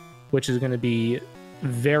 which is going to be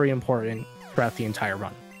very important throughout the entire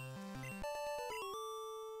run.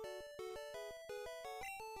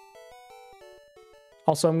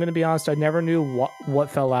 Also, I'm going to be honest, I never knew what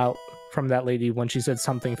fell out from that lady when she said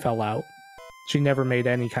something fell out. She never made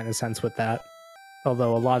any kind of sense with that.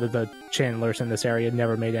 Although a lot of the channelers in this area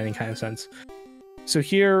never made any kind of sense. So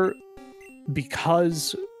here,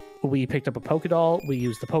 because we picked up a Pokédoll, we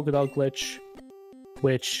used the Pokédoll glitch,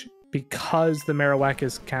 which, because the Marowak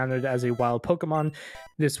is counted as a wild Pokemon,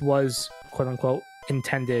 this was, quote-unquote,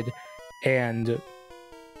 intended, and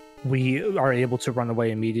we are able to run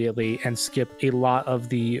away immediately and skip all of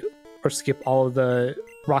the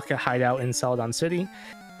Rocket Hideout in Celadon City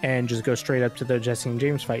and just go straight up to the Jesse and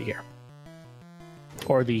James fight here.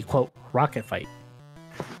 Or the, quote, Rocket fight.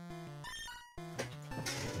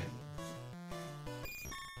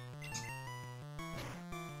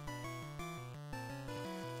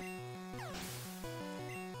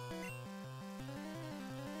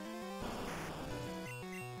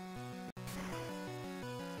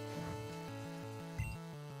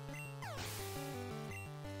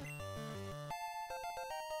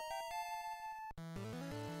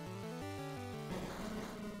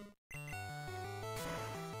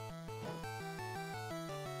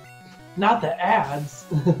 Not the ads.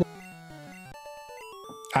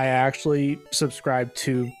 I actually subscribed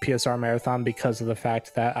to PSR Marathon because of the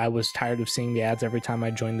fact that I was tired of seeing the ads every time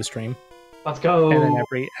I joined the stream. Let's go. And then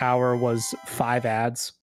every hour was 5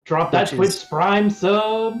 ads. Drop that Twitch Prime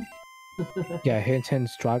sub. Yeah, hint,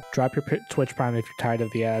 drop your Twitch Prime if you're tired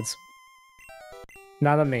of the ads.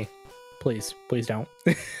 Not on me. Please don't.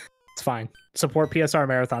 It's fine. Support PSR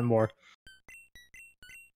Marathon more.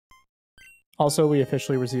 Also, we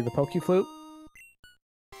officially received the Poke Flute.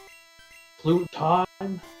 Flute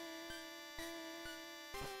time.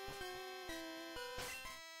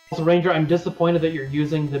 Also, Ranger, I'm disappointed that you're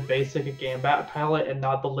using the basic Gambat palette and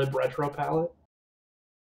not the Lib Retro palette.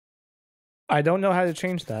 I don't know how to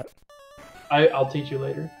change that. I'll teach you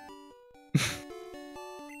later.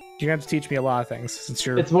 You're gonna have to teach me a lot of things since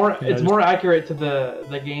you're. It's more accurate to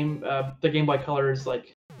the Game Boy Color's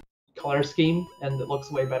like color scheme, and it looks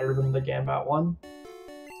way better than the Gambat one.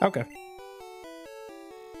 Okay.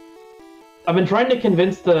 I've been trying to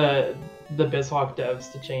convince the BizHawk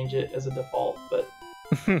devs to change it as a default, but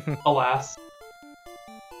alas.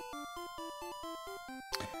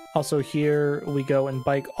 Also, here we go and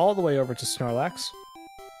bike all the way over to Snorlax.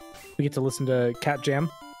 We get to listen to Cat Jam.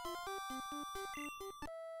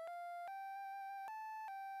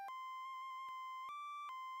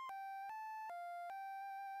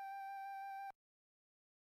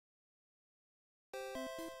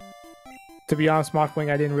 To be honest,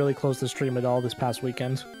 Mockwing, I didn't really close the stream at all this past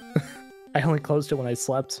weekend. I only closed it when I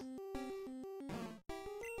slept.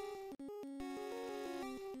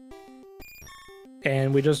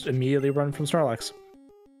 And we just immediately run from Snorlax.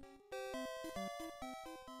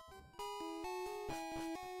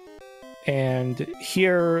 And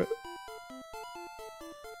here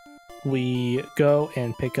we go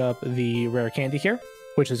and pick up the rare candy here,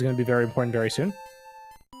 which is going to be very important very soon.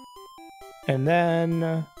 And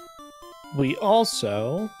then we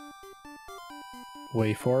also,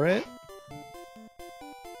 wait for it,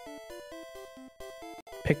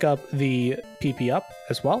 pick up the PP up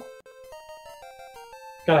as well.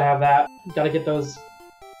 Gotta have that. Gotta get those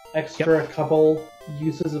extra couple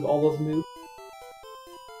uses of all those moves.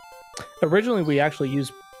 Originally, we actually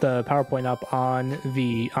used the PowerPoint up on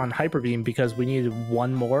Hyper Beam because we needed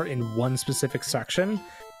one more in one specific section,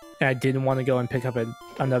 and I didn't want to go and pick up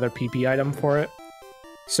another PP item for it,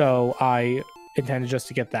 so I intended just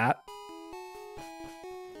to get that.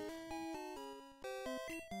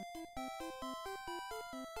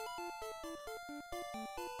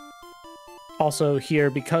 Also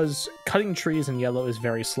here, because cutting trees in yellow is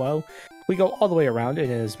very slow, we go all the way around and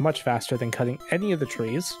it is much faster than cutting any of the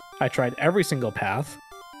trees. I tried every single path.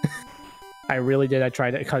 I really did. I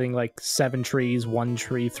tried cutting like 7 trees, 1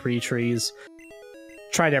 tree, 3 trees.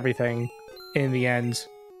 Tried everything. In the end,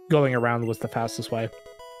 going around was the fastest way.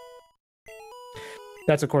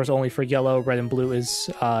 That's of course only for yellow. Red and blue is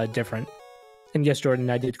different. And yes, Jordan,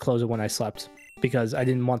 I did close it when I slept because I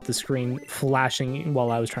didn't want the screen flashing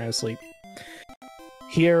while I was trying to sleep.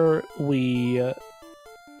 Here we...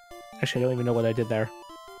 Actually, I don't even know what I did there.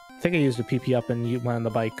 I think I used a PP up and went on the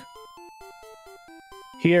bike.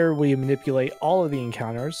 Here we manipulate all of the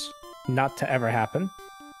encounters not to ever happen.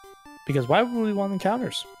 Because why would we want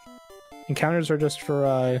encounters? Encounters are just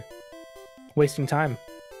for wasting time.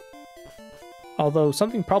 Although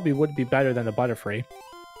something probably would be better than a Butterfree.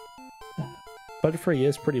 Butterfree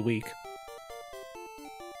is pretty weak.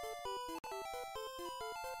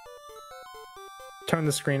 Turn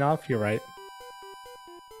the screen off, you're right.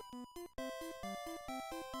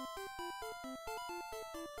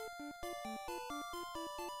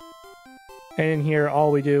 And in here,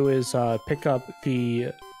 all we do is pick up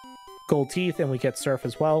the gold teeth, and we get Surf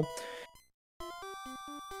as well.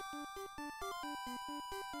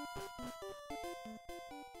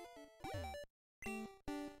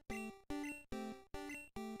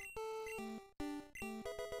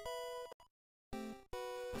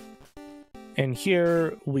 And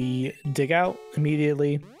here we dig out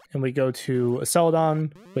immediately, and we go to a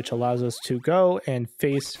Celadon, which allows us to go and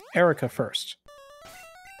face Erica first.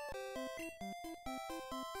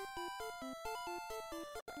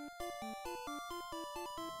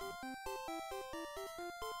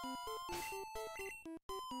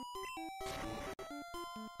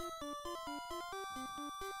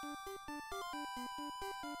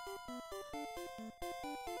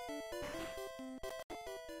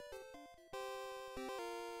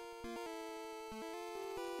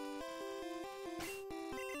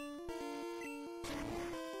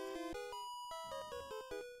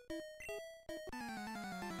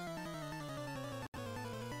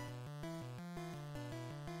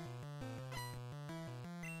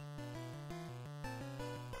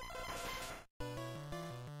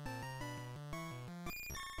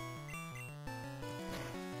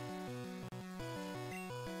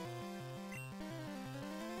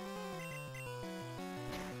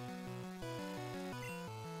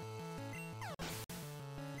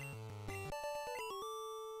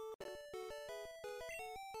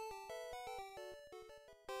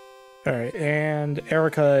 Alright, and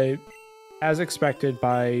Erica, as expected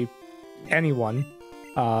by anyone,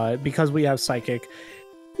 because we have Psychic,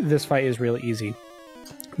 this fight is really easy.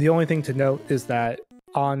 The only thing to note is that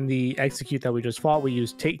on the Execute that we just fought, we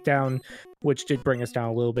used Takedown, which did bring us down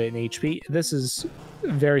a little bit in HP. This is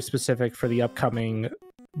very specific for the upcoming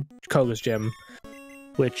Koga's Gym,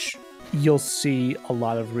 which you'll see a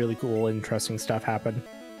lot of really cool, interesting stuff happen.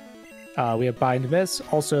 We have Bind Miss.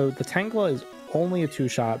 Also, the Tangela is only a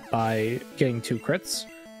 2-shot by getting 2 crits,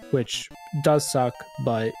 which does suck,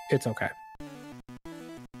 but it's okay.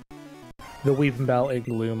 The Weeping Bell and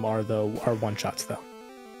Gloom are 1-shots though.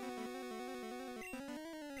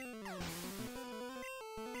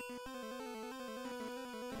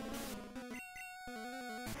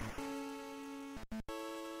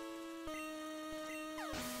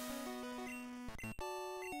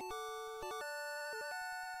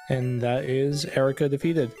 And that is Erica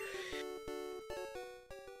defeated.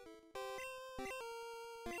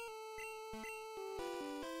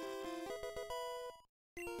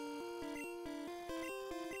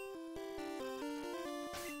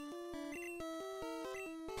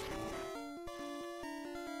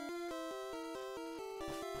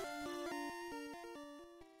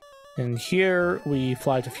 And here we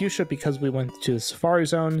fly to Fuchsia because we went to the Safari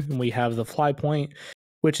Zone, and we have the fly point,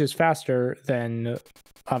 which is faster than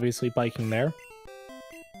obviously biking there.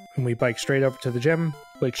 And we bike straight over to the gym,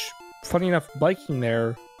 which, funny enough, biking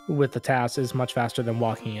there with the TAS is much faster than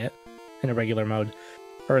walking it in a regular mode,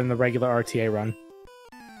 or in the regular RTA run.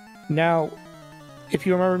 Now, if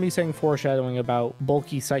you remember me saying foreshadowing about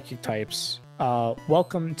bulky psychic types,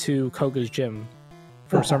 welcome to Koga's gym.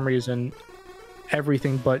 For some reason,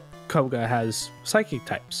 everything but Koga has psychic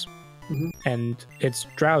types. And it's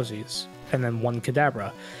Drowsies, and then one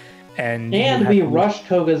Kadabra. And we rushed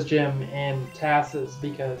Koga's gym and TAS's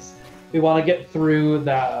because we want to get through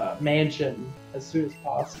the mansion as soon as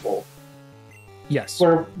possible. Yes.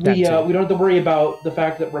 Where we don't have to worry about the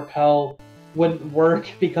fact that Repel wouldn't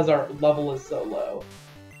work because our level is so low.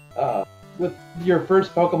 With your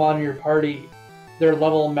first Pokemon in your party, their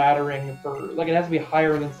level mattering for, like, it has to be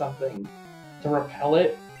higher than something to repel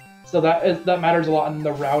it. So that matters a lot in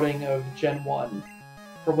the routing of Gen 1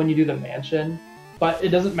 for when you do the mansion. But it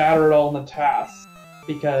doesn't matter at all in the TAS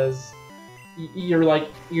because you're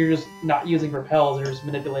just not using repels, you're just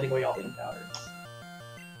manipulating away all the encounters.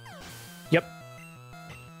 Yep.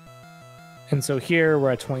 And so here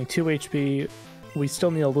we're at 22 HP. We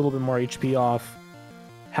still need a little bit more HP off.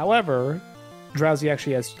 However, Drowsy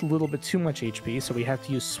actually has a little bit too much HP, so we have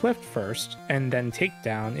to use Swift first and then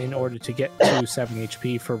Takedown in order to get to 7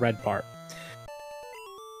 HP for Red Part.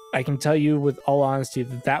 I can tell you with all honesty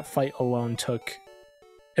that fight alone took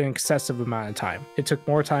an excessive amount of time. It took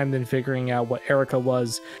more time than figuring out what Erica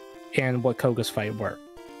was and what Koga's fight were.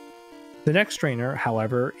 The next trainer,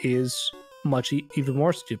 however, is much even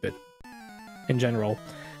more stupid in general.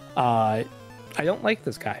 I don't like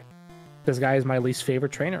this guy. This guy is my least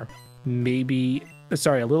favorite trainer. Maybe,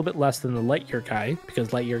 sorry, a little bit less than the Lightyear guy, because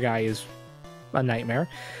Lightyear guy is a nightmare.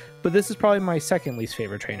 But this is probably my second least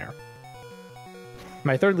favorite trainer.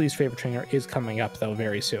 My third least favorite trainer is coming up, though,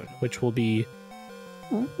 very soon, which will be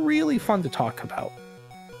really fun to talk about.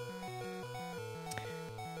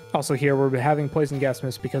 Also here, we're having Poison Gas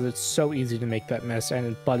miss because it's so easy to make that miss,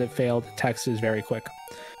 but it failed. Text is very quick.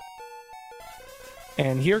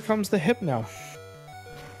 And here comes the Hypno.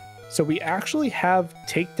 So we actually have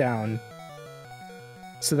Takedown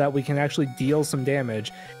so that we can actually deal some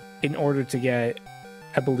damage in order to get,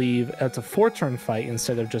 I believe, it's a 4-turn fight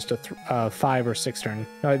instead of just a 5 or 6 turn.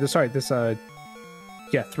 No, sorry,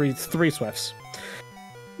 yeah, three Swifts.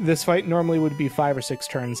 This fight normally would be 5 or 6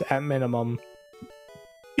 turns at minimum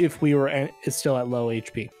if we were still at low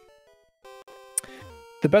HP.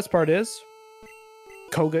 The best part is,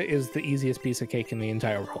 Koga is the easiest piece of cake in the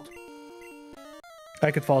entire world. I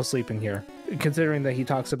could fall asleep in here. Considering that he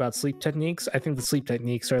talks about sleep techniques, I think the sleep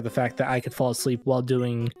techniques are the fact that I could fall asleep while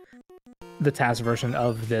doing the TAS version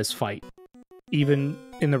of this fight. Even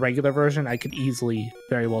in the regular version, I could easily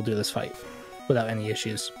very well do this fight without any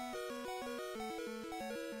issues.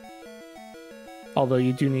 Although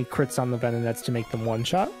you do need crits on the Venonets to make them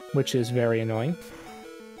one-shot, which is very annoying.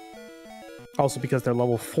 Also because they're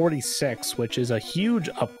level 46, which is a huge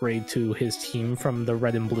upgrade to his team from the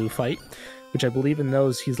red and blue fight, which I believe in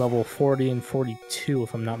those he's level 40 and 42,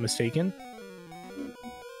 if I'm not mistaken.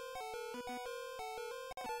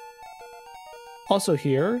 Also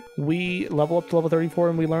here, we level up to level 34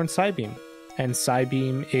 and we learn Psybeam. And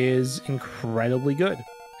Psybeam is incredibly good.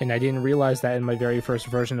 And I didn't realize that in my very first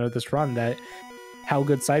version of this run, that how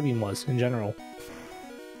good Psybeam was in general.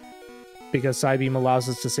 Because Psybeam allows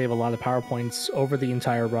us to save a lot of power points over the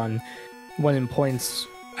entire run, when in points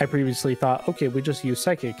I previously thought, okay, we just use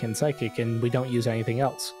Psychic and we don't use anything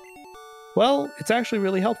else. Well, it's actually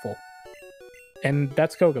really helpful. And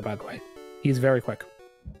that's Koga, by the way. He's very quick.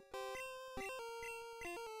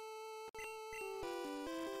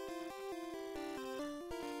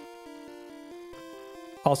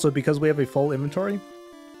 Also, because we have a full inventory,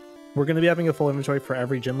 we're going to be having a full inventory for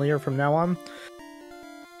every gym leader from now on.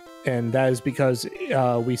 And that is because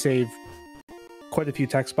we save quite a few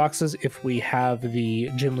text boxes if we have the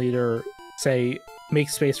gym leader say, make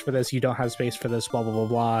space for this, you don't have space for this, blah, blah, blah,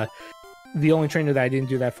 blah. The only trainer that I didn't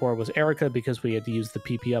do that for was Erica because we had to use the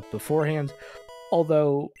PP up beforehand.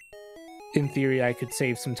 Although, in theory, I could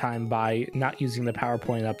save some time by not using the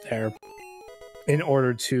PowerPoint up there in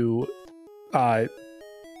order to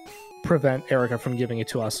prevent Erica from giving it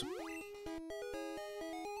to us.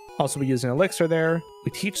 Also, we use an elixir there.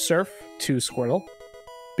 We teach Surf to Squirtle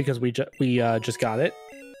because we just got it.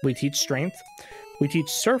 We teach Strength. We teach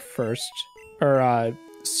Surf first, or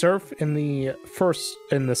Surf in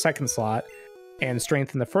the second slot, and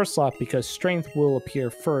Strength in the first slot because Strength will appear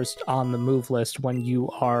first on the move list when you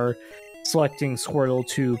are selecting Squirtle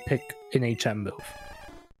to pick an HM move.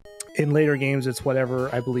 In later games, it's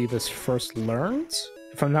whatever I believe is first learns,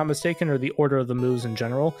 if I'm not mistaken, or the order of the moves in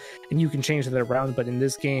general, and you can change that around, but in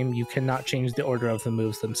this game, you cannot change the order of the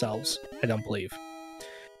moves themselves, I don't believe.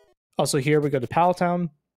 Also here, we go to Pallet Town.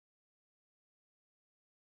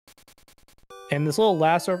 And this little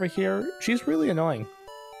lass over here, she's really annoying.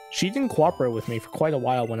 She didn't cooperate with me for quite a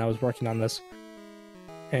while when I was working on this.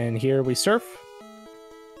 And here we surf.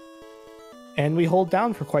 And we hold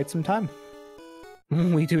down for quite some time.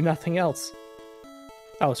 We do nothing else.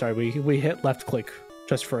 Oh, sorry, we hit left click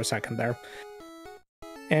just for a second there.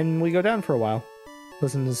 And we go down for a while.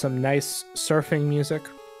 Listen to some nice surfing music.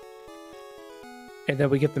 And then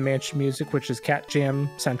we get the mansion music, which is Cat Jam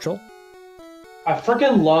Central. I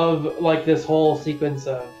freaking love like this whole sequence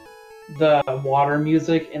of the water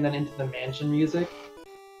music and then into the mansion music.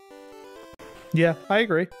 Yeah, I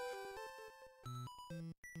agree.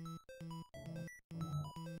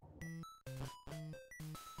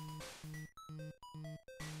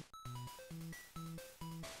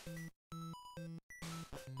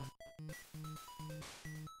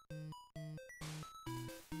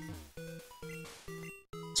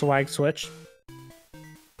 Swag switch.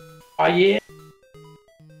 Oh yeah.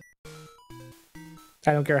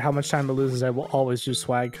 I don't care how much time it loses, I will always do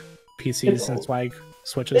swag PCs and swag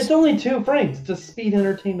switches. It's only 2 frames. It's a speed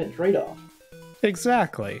entertainment trade-off.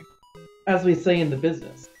 Exactly. As we say in the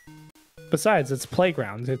business. Besides, it's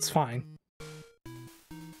playground. It's fine.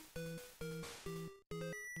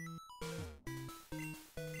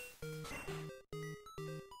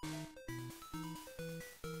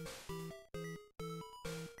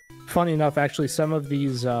 Funny enough, actually, some of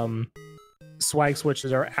these swag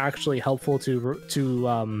switches are actually helpful to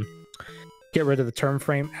get rid of the turn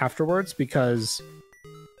frame afterwards, because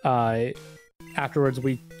afterwards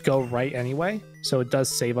we go right anyway, so it does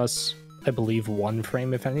save us, I believe, 1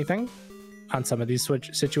 frame if anything on some of these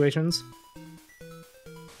switch situations.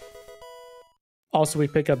 Also, we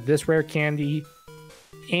pick up this rare candy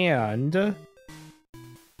and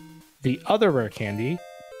the other rare candy,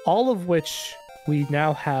 all of which we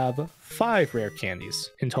now have 5 rare candies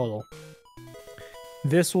in total.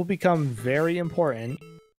 This will become very important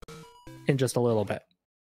in just a little bit.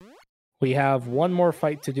 We have 1 more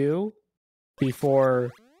fight to do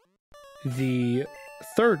before the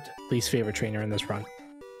 3rd least favorite trainer in this run.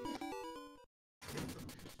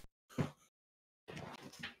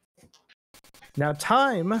 Now,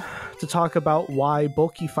 time to talk about why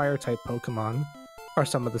bulky fire-type Pokemon are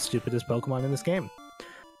some of the stupidest Pokemon in this game.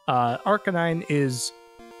 Arcanine is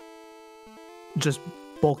just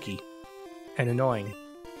bulky and annoying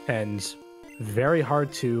and very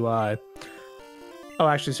hard to oh,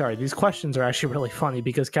 actually, sorry, these questions are actually really funny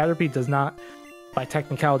because Caterpie does not by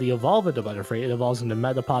technicality evolve into Butterfree. It evolves into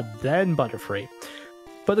Metapod, then Butterfree.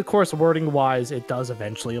 But of course, wording wise, it does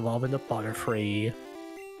eventually evolve into Butterfree.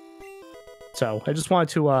 So I just wanted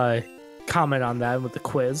to comment on that with the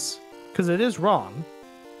quiz, because it is wrong.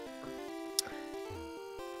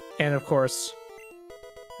 And of course,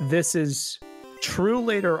 this is true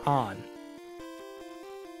later on.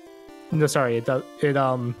 No, sorry, it does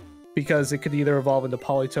because it could either evolve into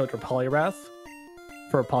Politoed or Poliwrath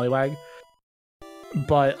for a Poliwag,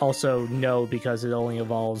 but also no, because it only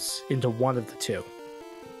evolves into one of the two.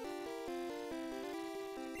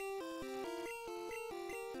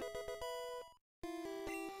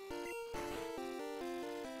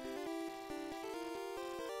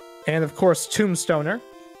 And of course, Tombstoner,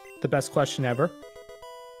 the best question ever.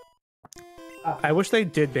 I wish they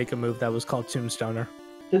did make a move that was called Tombstoner.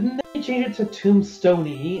 Didn't they change it to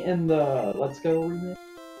Tombstoney in the Let's Go remake?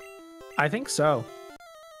 I think so.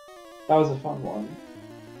 That was a fun one.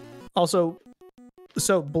 Also,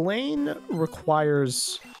 so Blaine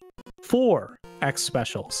requires 4 X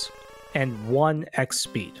specials and 1 X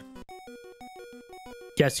speed.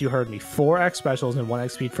 Yes, you heard me. 4 X specials and 1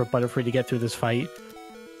 X speed for Butterfree to get through this fight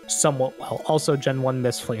somewhat well. Also, Gen 1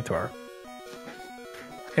 Miss Flamethrower.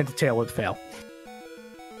 And to tail would fail.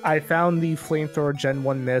 I found the Flamethrower Gen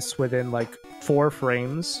 1 Miss within like 4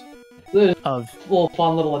 frames of... Little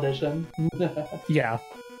fun little addition. Yeah.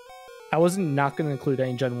 I wasn't not going to include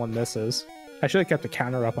any Gen 1 misses. I should have kept a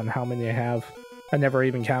counter up on how many I have. I never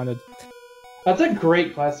even counted. That's a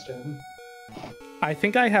great question. I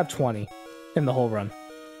think I have 20 in the whole run.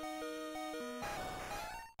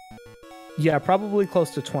 Yeah, probably close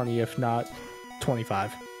to 20, if not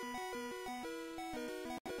 25.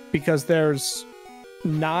 Because there's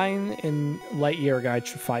 9 in Light Year Guide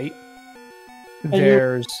to fight. And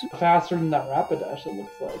There's... faster than that Rapidash, it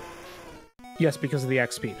looks like. Yes, because of the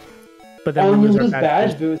X speed. But then Oh, we you lose lose our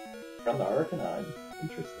badge boost from the Arcanine.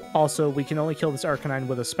 Interesting. Also, we can only kill this Arcanine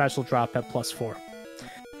with a special drop at +4.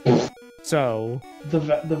 So... The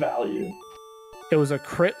value. It was a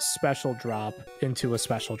crit special drop into a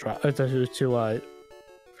special drop to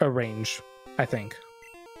a range, I think.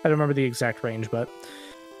 I don't remember the exact range, but...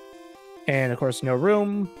 And of course, no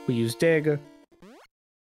room. We use dig.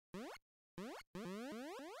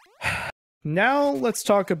 Now let's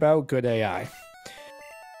talk about good AI.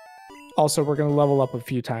 Also, we're going to level up a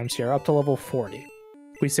few times here, up to level 40.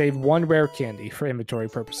 We save 1 rare candy for inventory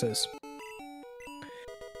purposes.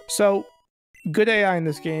 So, good AI in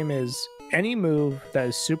this game is any move that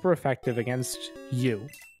is super effective against you,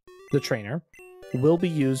 the trainer, will be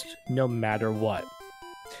used no matter what.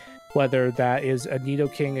 Whether that is a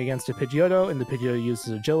Nidoking against a Pidgeotto, and the Pidgeotto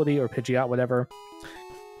uses agility, or Pidgeot, whatever.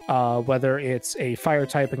 Whether it's a fire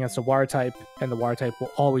type against a water type, and the water type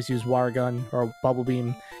will always use Water Gun or Bubble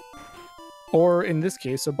Beam. Or in this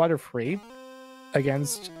case, a Butterfree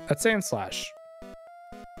against a Sand Slash.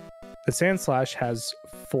 The Sand Slash has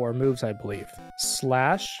 4 moves, I believe.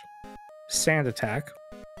 Slash, Sand Attack,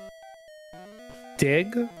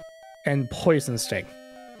 Dig, and Poison Sting.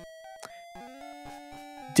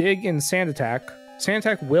 Dig and Sand Attack. Sand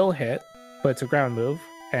Attack will hit, but it's a ground move,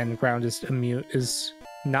 and ground is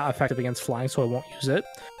not effective against flying, so I won't use it.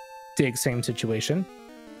 Dig, same situation.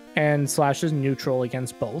 And Slash is neutral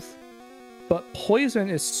against both. But Poison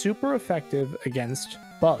is super effective against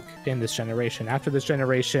Bug in this generation. After this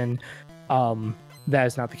generation, that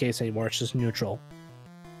is not the case anymore. It's just neutral.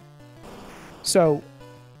 So,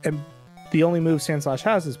 and the only move Sand Slash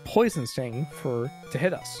has is Poison Sting to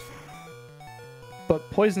hit us.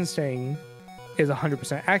 But Poison Sting is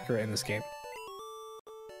 100% accurate in this game.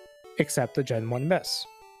 Except the Gen 1 miss.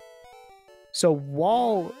 So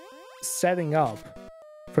while setting up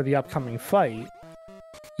for the upcoming fight,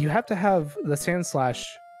 you have to have the Sand Slash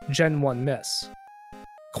Gen 1 miss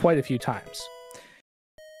quite a few times.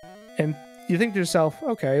 And you think to yourself,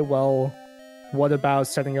 okay, well, what about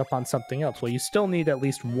setting up on something else? Well, you still need at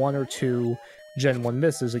least 1 or 2 Gen 1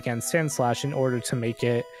 misses against Sand Slash in order to make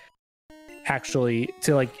it actually,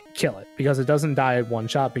 to like kill it, because it doesn't die at 1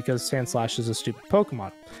 shot, because Sand Slash is a stupid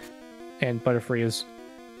Pokemon. And Butterfree is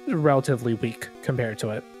relatively weak compared to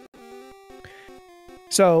it.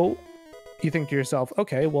 So you think to yourself,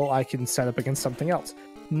 okay, well, I can set up against something else.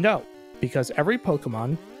 No, because every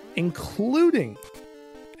Pokemon, including,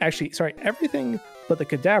 everything but the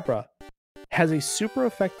Kadabra, has a super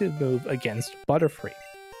effective move against Butterfree.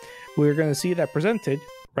 We're going to see that presented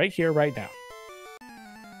right here, right now.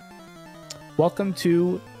 Welcome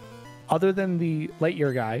to, other than the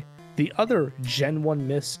Lightyear guy, the other Gen 1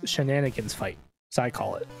 miss shenanigans fight, as I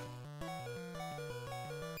call it.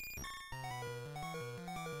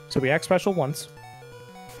 So we act special once.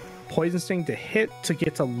 Poison Sting to hit to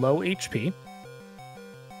get to low HP.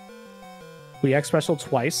 We act special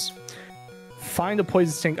twice. Find a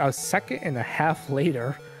Poison Sting a second and a half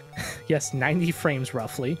later. Yes, 90 frames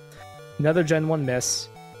roughly. Another Gen 1 miss.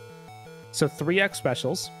 So 3X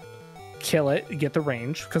specials. Kill it, get the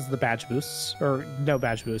range because of the badge boosts. Or no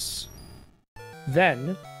badge boosts.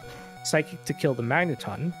 Then, Psychic to kill the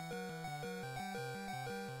Magneton.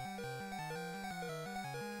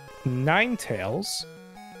 Ninetales.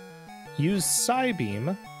 Use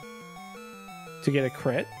Psybeam to get a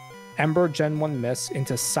crit. Ember Gen 1 miss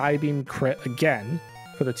into Psybeam crit again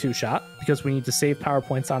for the 2-shot because we need to save power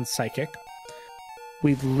points on Psychic.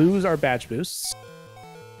 We lose our badge boosts.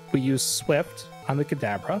 We use Swift on the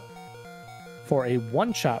Kadabra for a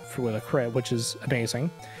 1-shot with a crit, which is amazing.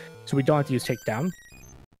 So we don't have to use Takedown.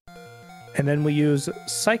 And then we use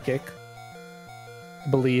Psychic, I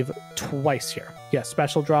believe, twice here. Yeah,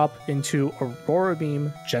 special drop into Aurora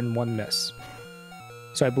Beam Gen 1 miss.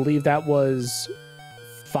 So I believe that was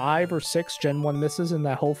 5 or 6 Gen 1 misses in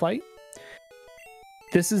that whole fight.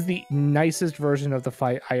 This is the nicest version of the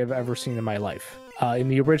fight I have ever seen in my life. In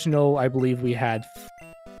the original, I believe we had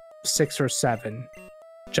 6 or 7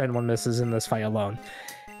 Gen 1 misses in this fight alone.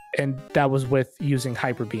 And that was with using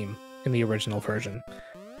Hyper Beam in the original version.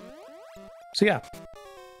 So yeah.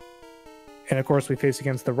 And of course we face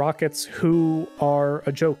against the Rockets, who are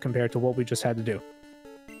a joke compared to what we just had to do.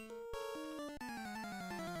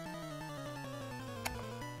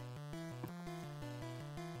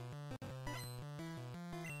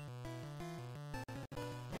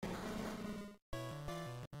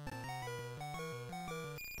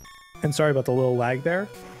 And sorry about the little lag there.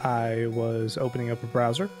 I was opening up a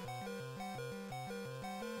browser.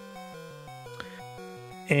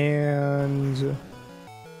 And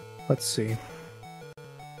let's see.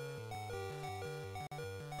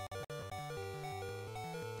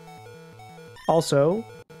 Also,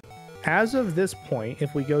 as of this point,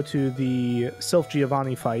 if we go to the Sylph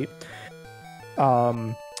Giovanni fight,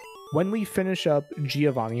 when we finish up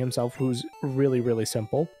Giovanni himself, who's really, really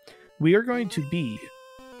simple, we are going to be,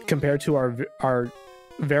 compared to our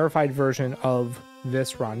verified version of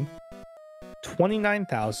this run,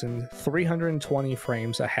 29,320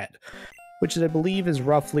 frames ahead, which I believe is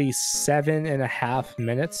roughly 7.5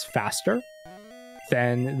 minutes faster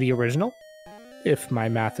than the original, if my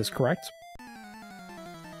math is correct.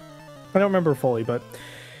 I don't remember fully, but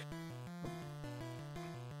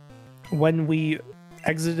when we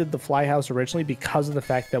exited the fly house originally, because of the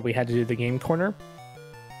fact that we had to do the game corner,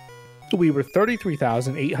 we were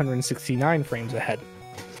 33,869 frames ahead.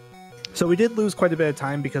 So we did lose quite a bit of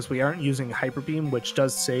time because we aren't using Hyper Beam, which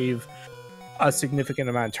does save a significant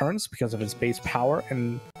amount of turns because of its base power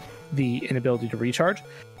and the inability to recharge.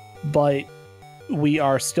 But we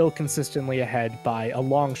are still consistently ahead by a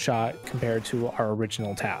long shot compared to our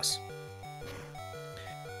original TAS.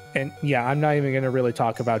 And yeah, I'm not even going to really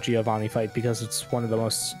talk about Giovanni fight because it's one of the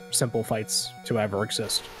most simple fights to ever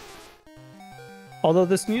exist. Although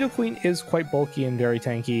this Nidoqueen is quite bulky and very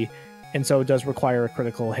tanky, and so it does require a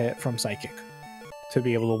critical hit from Psychic to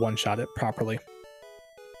be able to one-shot it properly.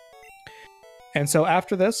 And so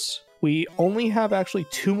after this, we only have actually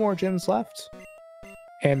 2 more gyms left.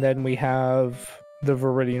 And then we have the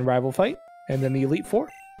Viridian rival fight, and then the Elite Four,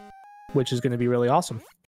 which is going to be really awesome.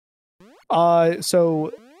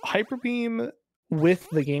 So Hyper Beam with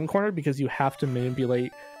the game corner, because you have to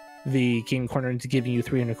manipulate the game corner into giving you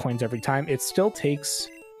 300 coins every time, it still takes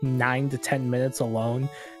 9 to 10 minutes alone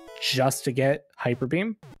just to get Hyper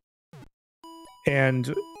Beam.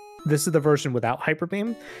 And this is the version without Hyper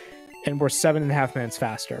Beam, and we're 7.5 minutes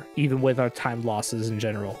faster, even with our time losses in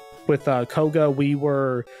general. With Koga, we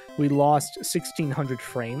lost 1,600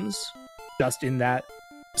 frames just in that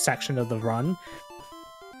section of the run.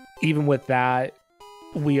 Even with that,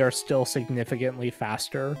 we are still significantly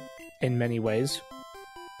faster in many ways.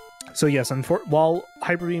 So yes, while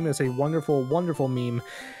Hyper Beam is a wonderful, wonderful meme,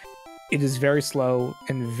 it is very slow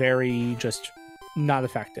and very just not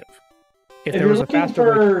effective. If there was a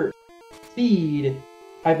faster way... speed,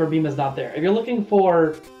 Hyper Beam is not there. If you're looking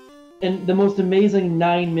for the most amazing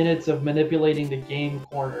 9 minutes of manipulating the game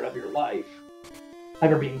corner of your life,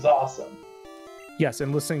 Hyper Beam's awesome. Yes,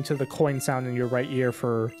 and listening to the coin sound in your right ear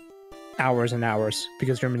for hours and hours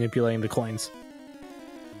because you're manipulating the coins.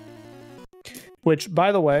 Which,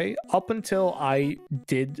 by the way, up until I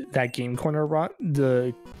did that game corner run,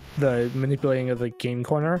 the manipulating of the game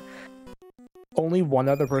corner, only one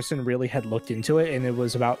other person really had looked into it, and it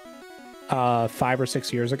was about 5 or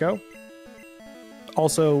 6 years ago.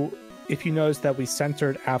 Also, if you notice that we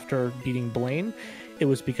centered after beating Blaine, it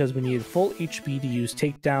was because we needed full HP to use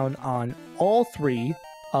takedown on all 3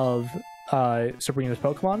 of Sabrina's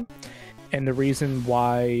Pokemon, and the reason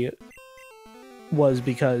why was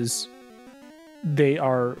because they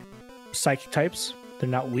are Psychic types. They're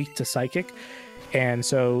not weak to Psychic, and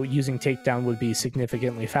so using takedown would be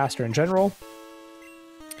significantly faster in general.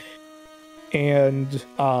 And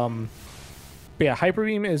yeah, Hyper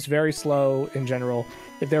Beam is very slow in general.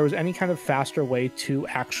 If there was any kind of faster way to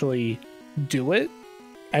actually do it,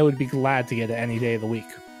 I would be glad to get it any day of the week.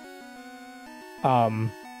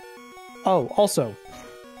 Oh, also,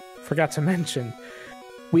 forgot to mention,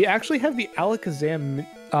 we actually have the Alakazam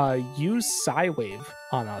use Psywave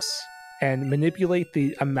on us and manipulate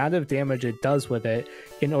the amount of damage it does with it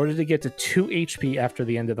in order to get to 2 HP after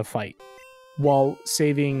the end of the fight, while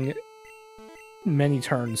saving many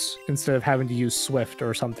turns instead of having to use Swift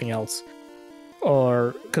or something else.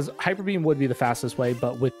 Or because Hyper Beam would be the fastest way,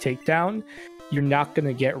 but with takedown, you're not going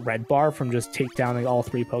to get red bar from just takedowning all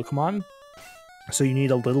 3 Pokemon. So you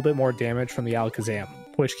need a little bit more damage from the Alakazam,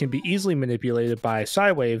 which can be easily manipulated by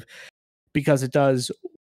Psywave because it does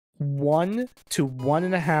 1 to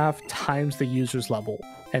 1.5 times the user's level.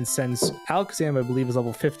 And since Alakazam, I believe, is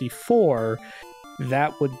level 54,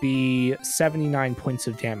 that would be 79 points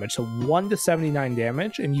of damage. So 1 to 79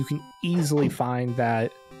 damage, and you can easily find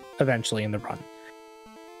that eventually in the run.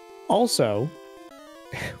 Also,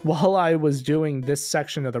 while I was doing this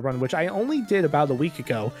section of the run, which I only did about a week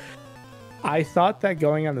ago, I thought that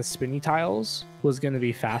going on the spinny tiles was going to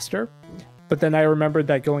be faster, but then I remembered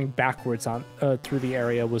that going backwards on through the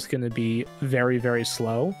area was going to be very, very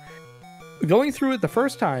slow. Going through it the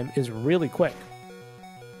first time is really quick.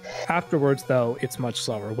 Afterwards, though, it's much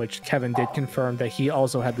slower, which Kevin did confirm that he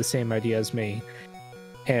also had the same idea as me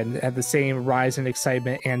and had the same rise in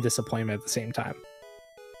excitement and disappointment at the same time.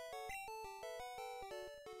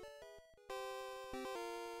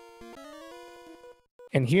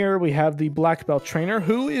 And here we have the Black Belt trainer,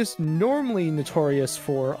 who is normally notorious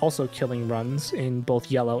for also killing runs in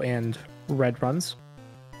both yellow and red runs.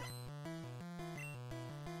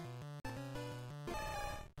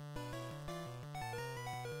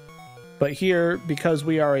 But here, because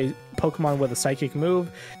we are a Pokemon with a Psychic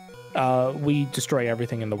move, we destroy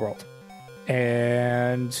everything in the world.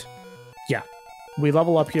 And yeah, we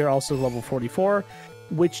level up here also level 44,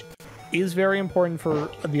 which is very important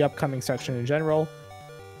for the upcoming section in general.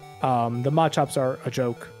 The Machops are a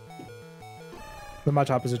joke. The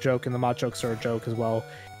Machop is a joke, and the Machokes are a joke as well.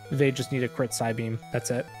 They just need a crit Psybeam.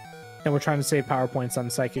 That's it. And we're trying to save power points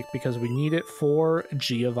on Psychic because we need it for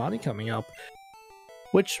Giovanni coming up.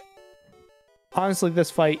 Which, honestly,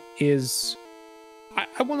 this fight is...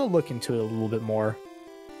 I want to look into it a little bit more.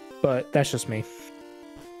 But that's just me.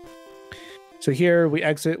 So here we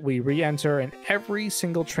exit, we re-enter, and every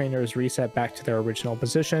single trainer is reset back to their original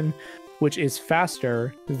position, which is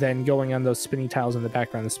faster than going on those spinny tiles in the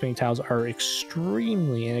background. The spinny tiles are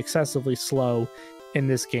extremely and excessively slow in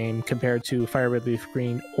this game compared to Fire Red Leaf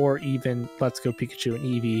Green or even Let's Go Pikachu and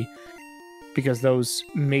Eevee, because those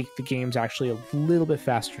make the games actually a little bit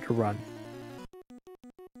faster to run.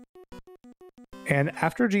 And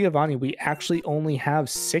after Giovanni, we actually only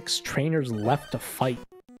have 6 trainers left to fight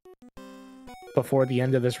before the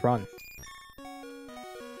end of this run,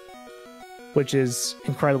 which is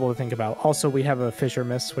incredible to think about. Also, we have a Fissure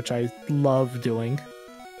Miss, which I love doing.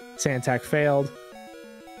 Sand Attack failed.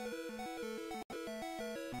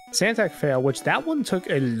 Sand Attack failed, which that one took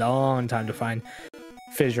a long time to find.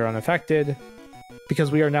 Fissure unaffected. Because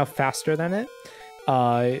we are now faster than it,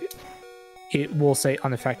 it will say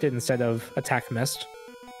unaffected instead of attack missed.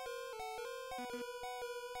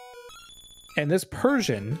 And this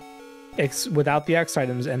Persian, without the X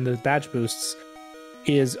items and the badge boosts,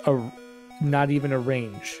 is not even a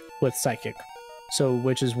range with Psychic. So,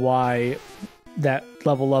 which is why that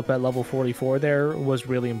level up at level 44 there was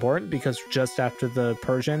really important, because just after the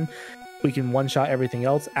Persian, we can one-shot everything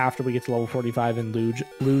else after we get to level 45 and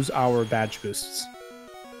lose our badge boosts.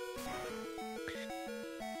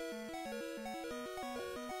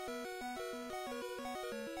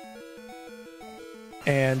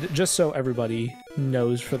 And just so everybody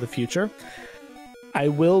knows for the future, I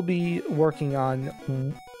will be working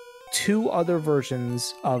on 2 other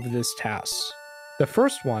versions of this TAS. The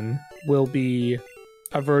first one will be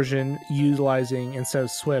a version utilizing, instead of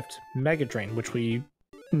Swift, Mega Drain, which we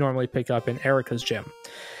normally pick up in Erica's gym.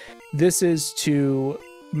 This is to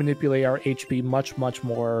manipulate our HP much, much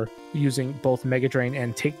more using both Mega Drain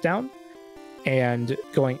and Takedown, and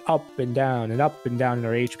going up and down in our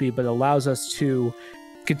HP, but allows us to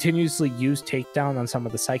continuously use Takedown on some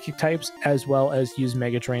of the Psychic types, as well as use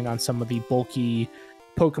Mega Drain on some of the bulky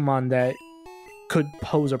Pokemon that could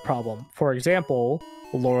pose a problem. For example,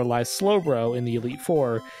 Lorelai's Slowbro in the Elite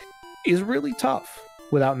Four is really tough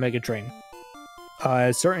without Mega Drain.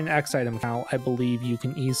 A certain X item count, I believe you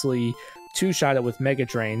can easily two-shot it with Mega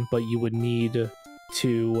Drain, but you would need to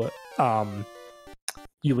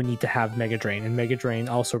have Mega Drain, and Mega Drain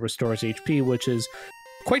also restores HP, which is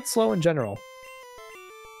quite slow in general.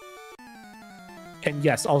 And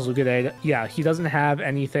yes, also good idea. Yeah, he doesn't have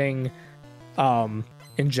anything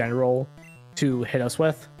in general to hit us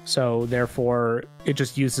with, so therefore it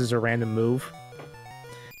just uses a random move.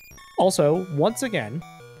 Also, once again,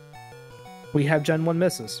 we have Gen 1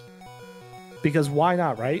 misses. Because why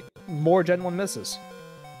not, right? More Gen 1 misses.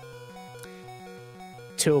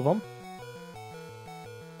 2 of them.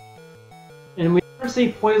 And we never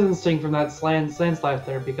see Poison Sting from that Sand Slash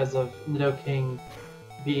there because of Nidoking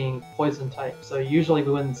being Poison type. So usually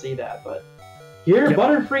we wouldn't see that, but here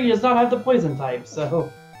Butterfree does not have the Poison type,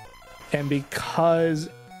 so... And because...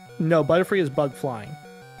 No, Butterfree is Bug Flying,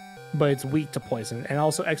 but it's weak to Poison. And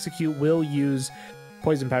also Execute will use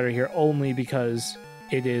Poison Powder here only because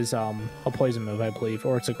it is a Poison move, I believe,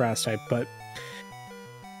 or it's a Grass type, but...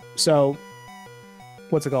 So,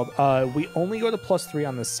 what's it called? We only go to +3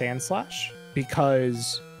 on the Sand Slash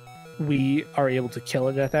because we are able to kill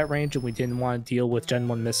it at that range and we didn't want to deal with Gen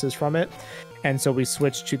 1 misses from it. And so we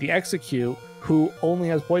switched to the Execute, who only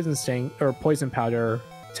has Poison Sting, or Poison Powder,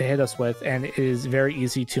 to hit us with, and it is very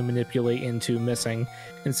easy to manipulate into missing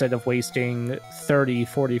instead of wasting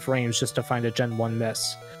 30-40 frames just to find a Gen 1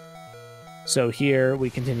 miss. So here we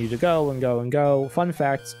continue to go and go and go. Fun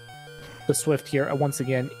fact, the Swift here once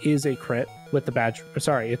again is a crit with the badge.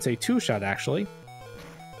 Sorry, it's a 2-shot actually.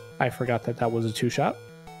 I forgot that that was a 2-shot.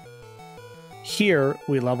 Here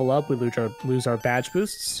we level up, we lose our badge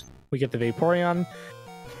boosts, we get the Vaporeon,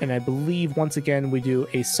 and I believe once again we do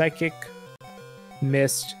a Psychic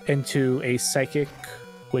Mist into a Psychic,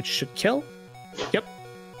 which should kill. Yep.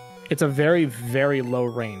 It's a very, very low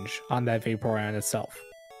range on that Vaporeon itself.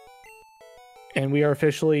 And we are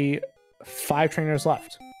officially 5 trainers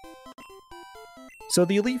left. So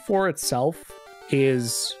the Elite Four itself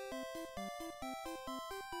is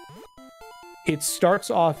it starts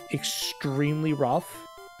off extremely rough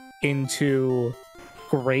into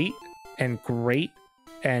great and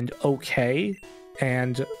okay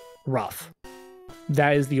and rough.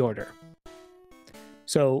 That is the order.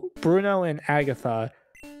 So Bruno and Agatha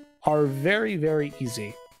are very, very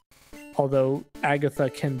easy. Although Agatha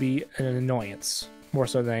can be an annoyance, more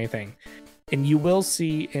so than anything. And you will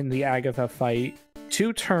see in the Agatha fight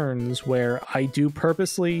 2 turns where I do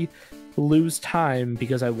purposely lose time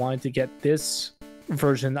because I wanted to get this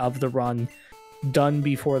version of the run done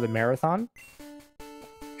before the marathon.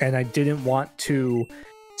 And I didn't want to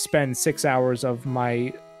spend 6 hours of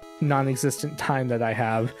my non-existent time that I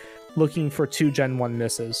have looking for 2 Gen 1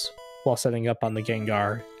 misses while setting up on the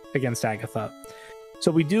Gengar against Agatha.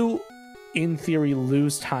 So we do, in theory,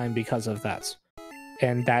 lose time because of that.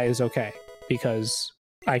 And that is okay, because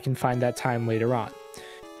I can find that time later on.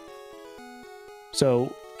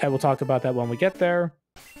 So I will talk about that when we get there.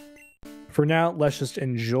 For now, let's just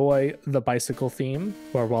enjoy the bicycle theme,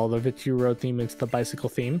 or well, the Victory Road theme into the bicycle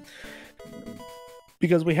theme,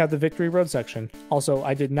 because we have the Victory Road section. Also,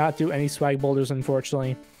 I did not do any swag boulders,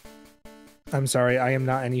 unfortunately. I'm sorry, I am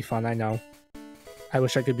not any fun, I know. I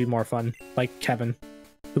wish I could be more fun, like Kevin,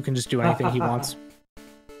 who can just do anything he wants.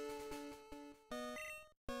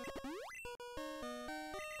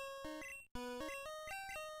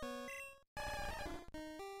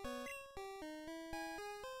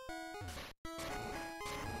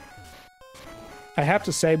 I have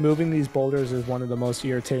to say, moving these boulders is one of the most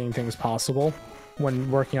irritating things possible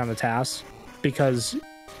when working on the TAS, because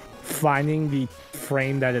finding the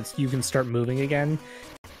frame that you can start moving again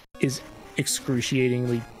is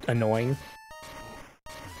excruciatingly annoying.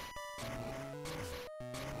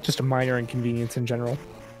 Just a minor inconvenience in general.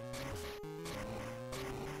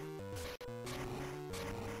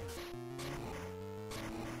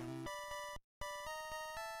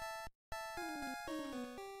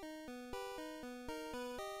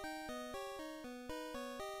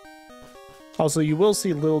 Also, you will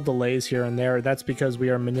see little delays here and there. That's because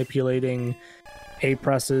we are manipulating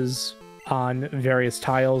A-presses on various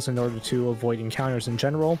tiles in order to avoid encounters in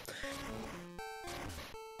general.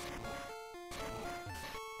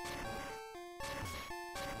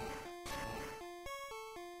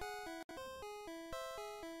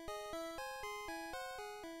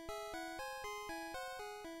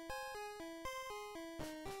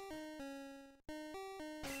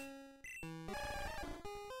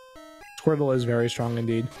 Squirtle is very strong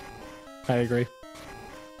indeed. I agree.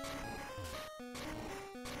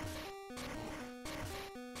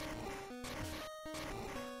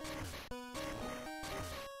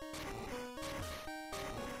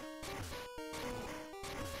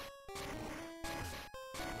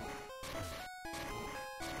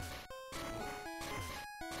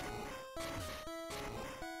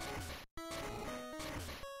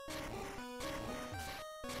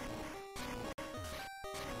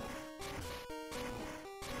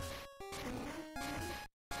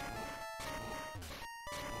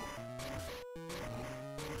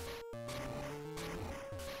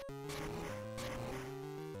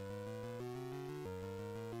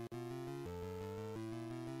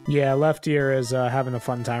 Yeah, left ear is having a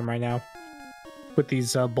fun time right now with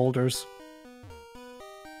these boulders.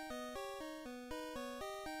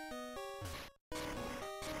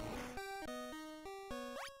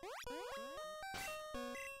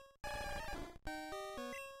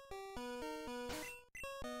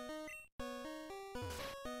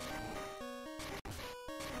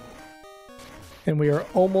 And we are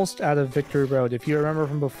almost out of Victory Road. If you remember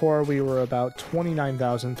from before, we were about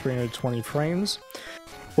 29,320 frames.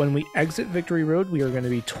 When we exit Victory Road, we are going to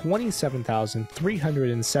be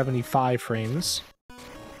 27,375 frames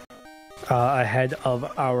ahead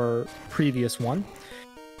of our previous one,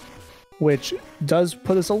 which does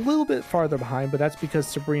put us a little bit farther behind, but that's because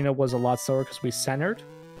Sabrina was a lot slower because we centered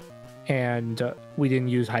and we didn't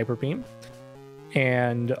use Hyper Beam.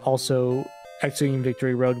 And also, exiting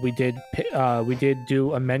Victory Road, we did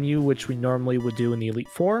do a menu, which we normally would do in the Elite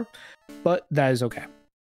Four, but that is okay.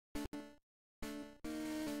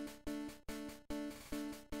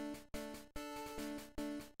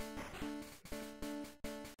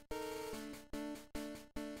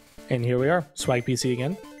 And here we are, Swag PC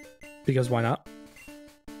again, because why not?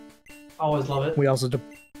 Always love it. We also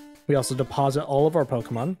deposit all of our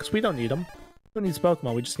Pokemon, because we don't need them. We don't need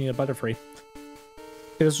Pokemon, we just need a Butterfree.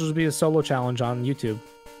 This will be a solo challenge on YouTube.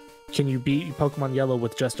 Can you beat Pokemon Yellow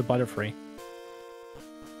with just a Butterfree?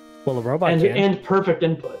 Well, a robot can. And perfect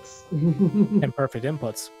inputs. And perfect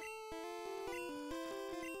inputs.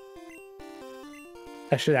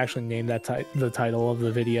 I should actually name that the title of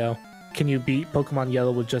the video. Can you beat Pokemon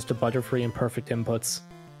Yellow with just a Butterfree and perfect inputs?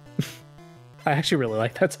 I actually really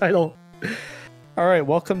like that title. All right,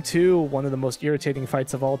 welcome to one of the most irritating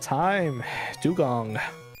fights of all time, Dugong.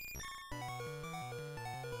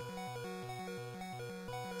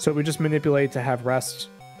 So we just manipulate to have rest.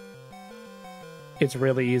 It's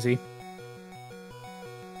really easy.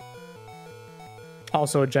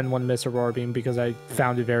 Also a Gen 1 miss Aurora Beam because I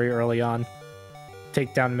found it very early on.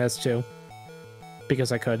 Takedown miss too,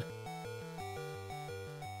 because I could.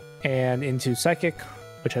 And into Psychic,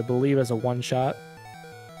 which I believe is a one-shot.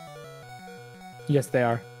 Yes, they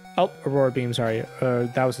are. Oh, Aurora Beam, sorry.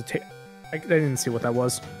 That was a take. I didn't see what that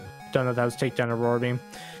was. Don't know if that was Takedown Aurora Beam.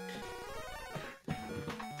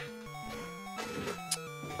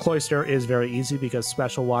 Cloyster is very easy because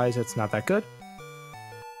special-wise, it's not that good.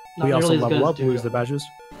 We also level up, lose the badges.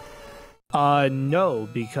 No,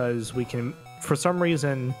 because we can, for some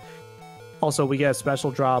reason, also we get a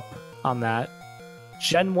special drop on that.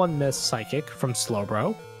 Gen 1 miss Psychic from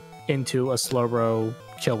Slowbro into a Slowbro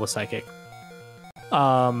kill with Psychic.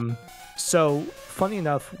 So funny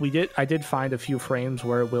enough, I did find a few frames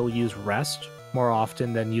where it will use Rest more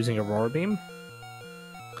often than using Aurora Beam.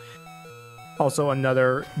 Also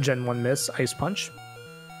another Gen 1 miss Ice Punch.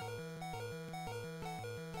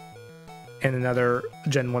 And another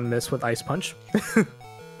Gen 1 miss with Ice Punch.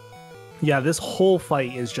 Yeah, this whole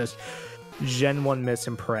fight is just Gen 1 miss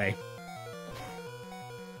and Prey.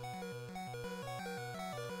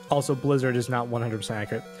 Also, Blizzard is not 100%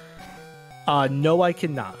 accurate. No, I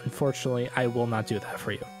cannot. Unfortunately, I will not do that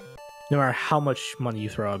for you. No matter how much money you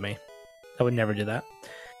throw at me. I would never do that.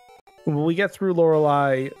 We get through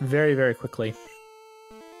Lorelei very, very quickly.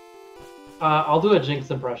 I'll do a Jinx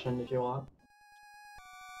impression if you want.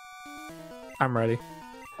 I'm ready.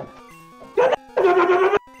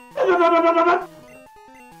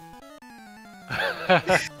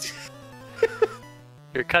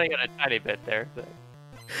 You're cutting out a tiny bit there, but...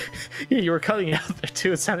 Yeah, you were cutting out there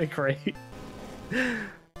too. It sounded great.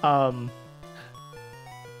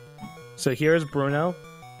 So here's Bruno.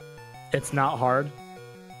 It's not hard.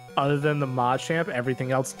 Other than the Machamp,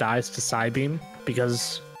 everything else dies to Psybeam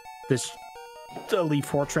because this Elite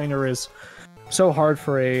Four trainer is so hard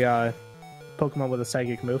for a Pokemon with a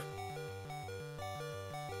Psychic move.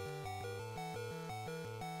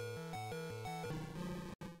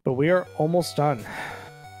 But we are almost done.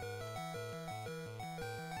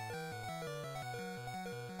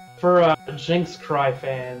 For Jinx Cry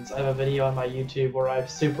fans, I have a video on my YouTube where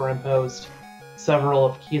I've superimposed several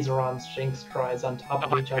of Kizaron's Jinx Cries on top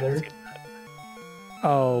of each other.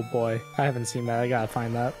 Oh boy, I haven't seen that. I gotta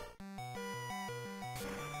find that.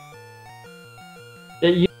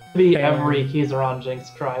 It used to be every Kizaron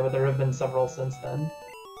Jinx Cry, but there have been several since then.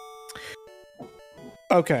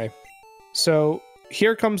 Okay, so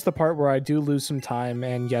here comes the part where I do lose some time,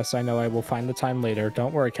 and yes, I know I will find the time later.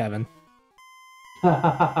 Don't worry, Kevin.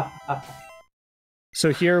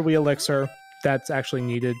 So here we Elixir. That's actually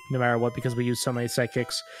needed no matter what because we use so many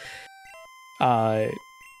Psychics. And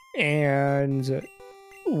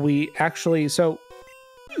we actually... So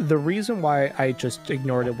the reason why I just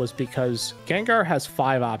ignored it was because Gengar has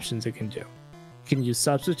 5 options it can do. It can use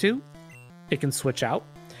Substitute. It can switch out.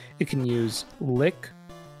 It can use Lick,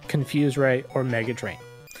 Confuse Ray, or Mega Drain.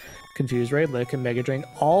 Confuse Ray, Lick, and Mega Drain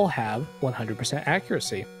all have 100%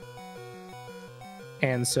 accuracy.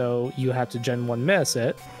 And so you have to Gen 1 miss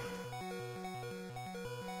it.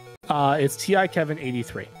 It's TI Kevin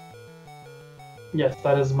 83. Yes,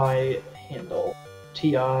 that is my handle.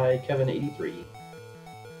 TI Kevin 83.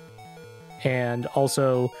 And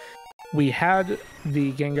also, we had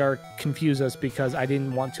the Gengar confuse us because I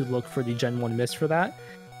didn't want to look for the Gen 1 miss for that.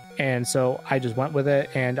 And so I just went with it,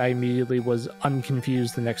 and I immediately was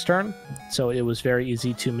unconfused the next turn. So it was very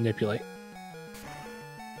easy to manipulate.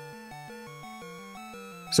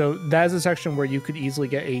 So that is a section where you could easily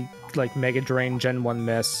get a Mega Drain Gen 1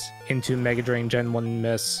 miss into Mega Drain Gen 1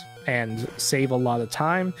 miss and save a lot of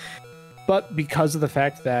time. But because of the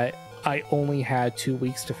fact that I only had 2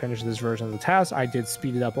 weeks to finish this version of the TAS, I did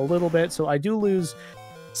speed it up a little bit. So I do lose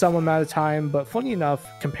some amount of time, but funny enough,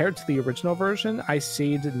 compared to the original version, I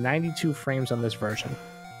saved 92 frames on this version.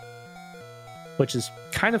 Which is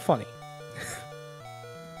kind of funny.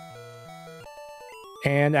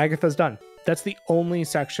 And Agatha's done. That's the only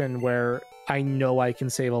section where I know I can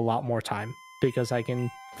save a lot more time because I can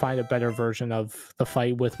find a better version of the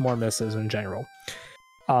fight with more misses in general.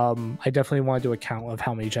 I definitely want to do a count of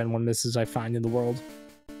how many Gen 1 misses I find in the world.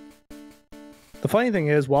 The funny thing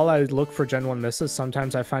is, while I look for Gen 1 misses,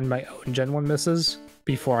 sometimes I find my own Gen 1 misses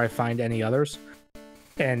before I find any others.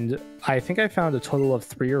 And I think I found a total of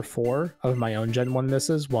 3 or 4 of my own Gen 1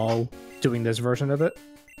 misses while doing this version of it.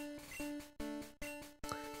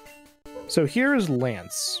 So here's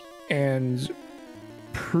Lance, and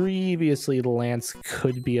previously Lance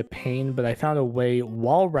could be a pain, but I found a way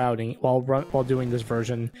while doing this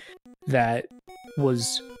version that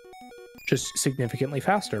was just significantly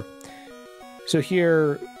faster. So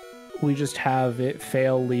here we just have it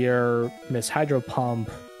fail Leer, miss Hydro Pump,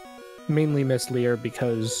 mainly miss Leer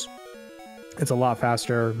because it's a lot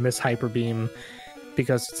faster, miss Hyper Beam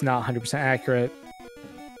because it's not 100% accurate.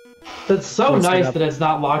 That's so nice that it's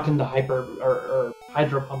not locked into hyper or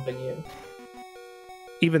hydro pumping you.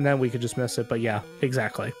 Even then we could just miss it, but yeah,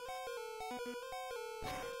 exactly.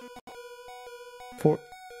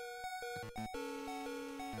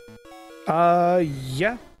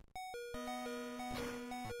 Yeah.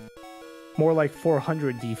 More like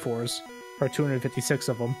 400 D4s, or 256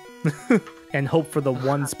 of them. And hope for the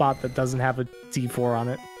one spot that doesn't have a D4 on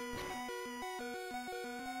it.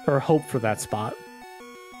 Or hope for that spot.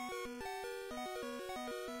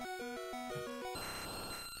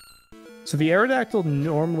 So the Aerodactyl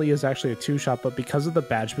normally is actually a 2-shot, but because of the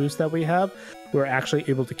badge boost that we have, we're actually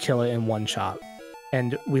able to kill it in 1 shot.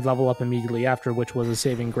 And we level up immediately after, which was a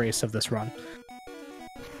saving grace of this run.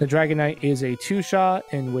 The Dragonite is a 2-shot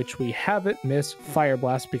in which we have it miss Fire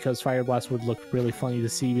Blast, because Fire Blast would look really funny to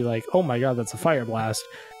see, be like, oh my god, that's a Fire Blast.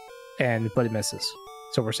 But it misses.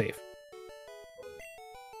 So we're safe.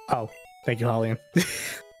 Oh, thank you, Hollian.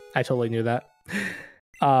 I totally knew that.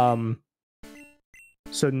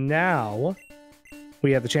 So now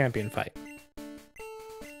we have the champion fight.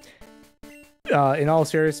 In all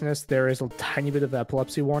seriousness, there is a tiny bit of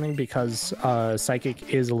epilepsy warning because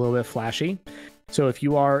Psychic is a little bit flashy. So if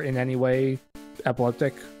you are in any way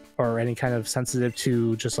epileptic or any kind of sensitive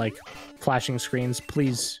to just like flashing screens,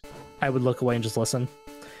 please, I would look away and just listen.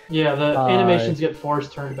 Yeah, the animations get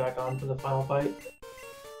forced turned back on for the final fight.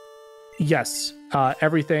 Yes,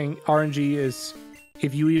 everything RNG is,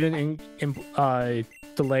 if you even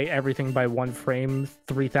delay everything by 1 frame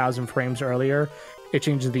 3,000 frames earlier, it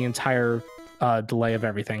changes the entire delay of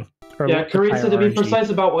everything. Yeah, Carissa, to be precise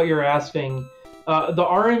about what you're asking, the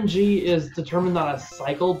RNG is determined on a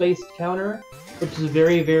cycle-based counter, which is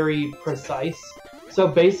very, very precise. So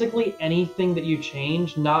basically anything that you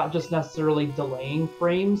change, not just necessarily delaying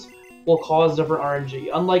frames, will cause different RNG.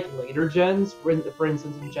 Unlike later gens, for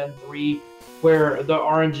instance in Gen 3, where the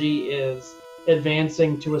RNG is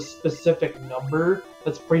advancing to a specific number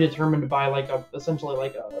that's predetermined by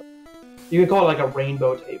essentially you could call it like a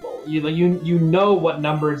rainbow table. You know what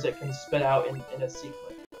numbers it can spit out in a sequence.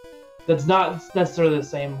 That's not necessarily the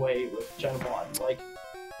same way with Gen 1. Like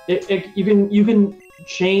you can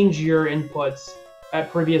change your inputs at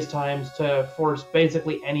previous times to force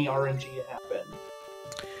basically any RNG to happen.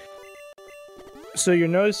 So you're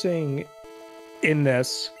noticing in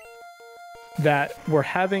this that we're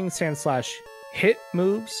having Sandslash hit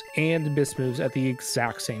moves and miss moves at the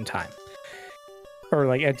exact same time. Or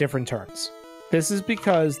like at different turns. This is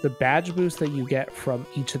because the badge boost that you get from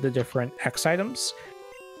each of the different X items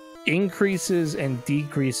increases and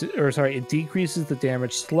decreases, it decreases the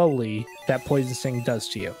damage slowly that Poison Sting does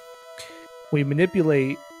to you. We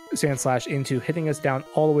manipulate Sandslash into hitting us down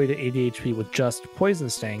all the way to 80 HP with just Poison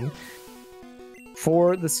Sting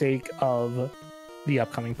for the sake of the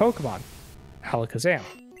upcoming Pokemon, Alakazam.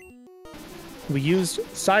 We used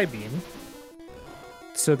Psybeam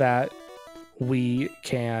so that we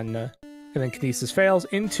can, and then Kinesis fails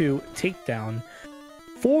into Takedown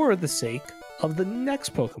for the sake of the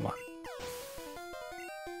next Pokemon.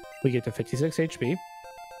 We get to 56 HP.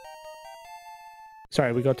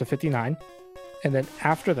 Sorry, we go to 59. And then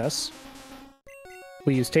after this,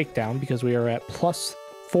 we use Takedown because we are at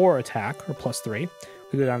 +4 attack, or +3.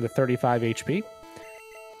 We go down to 35 HP.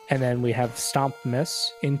 And then we have Stomp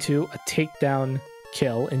Miss into a Takedown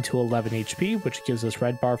kill into 11 HP, which gives us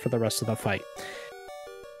red bar for the rest of the fight.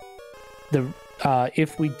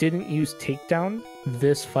 If we didn't use Takedown,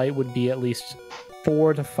 this fight would be at least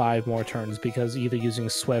 4 to 5 more turns because either using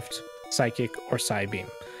Swift, Psychic, or Psybeam.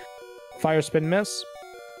 Fire Spin Miss.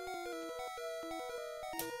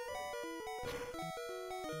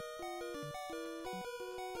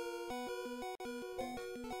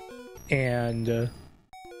 And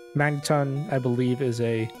Magneton, I believe, is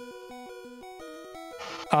a...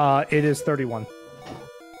 it is 31,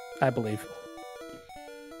 I believe.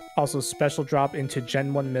 Also, special drop into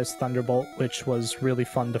Gen 1 Miss Thunderbolt, which was really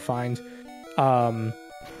fun to find. Yeah,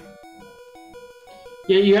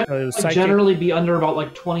 you have to generally be under about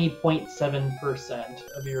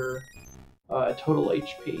 20.7% of your total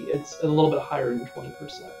HP. It's a little bit higher than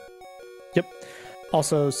 20%. Yep.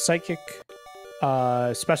 Also, Psychic,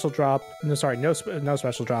 Special Drop. No, sorry, no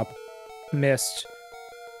Special Drop. Missed.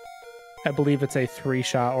 I believe it's a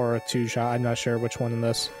 3-shot or a 2-shot. I'm not sure which one in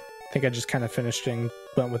this. I think I just kind of finished and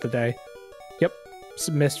went with the day. Yep.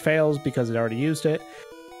 Missed fails because it already used it.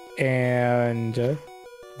 And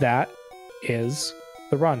that is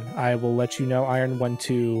the run. I will let you know, Iron, when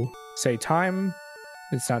to say time.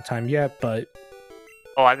 It's not time yet, but...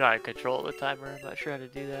 Oh, I'm not in control of the timer. I'm not sure how to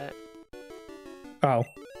do that. Oh.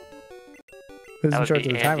 Who's in charge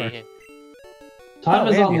of the timer? Andy. Time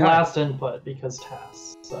is on Andy, hi. last input because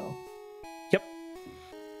TAS, so... Yep.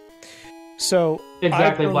 So...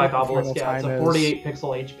 Exactly, Black Final Obelisk, yeah. It's a time 48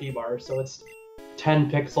 pixel HP bar, so it's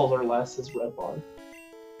 10 pixels or less is red bar.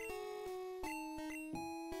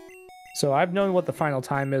 So I've known what the final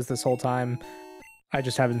time is this whole time. I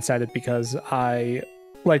just haven't said it because I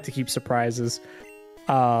like to keep surprises.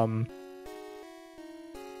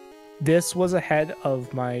 This was ahead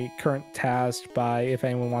of my current task by, if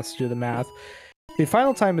anyone wants to do the math. The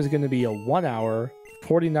final time is going to be a 1 hour,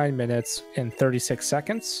 49 minutes, and 36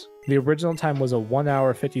 seconds. The original time was a 1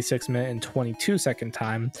 hour, 56 minute, and 22 second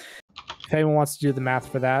time. If anyone wants to do the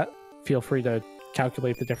math for that, feel free to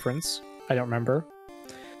calculate the difference. I don't remember.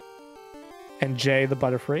 And Jay, the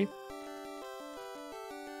Butterfree.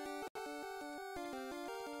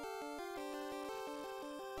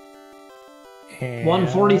 And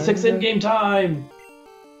 146 in-game time!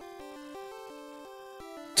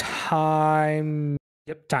 Time.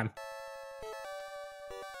 Yep, time.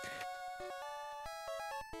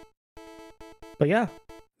 But yeah,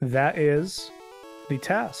 that is the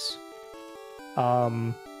TAS.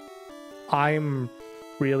 I'm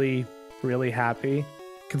really, really happy,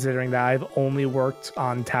 considering that I've only worked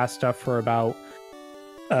on TAS stuff for about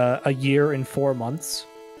a year and 4 months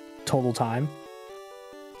total time.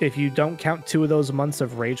 If you don't count 2 of those months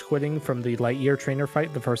of rage quitting from the Lightyear trainer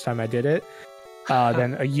fight the first time I did it,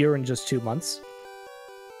 then a year and just 2 months.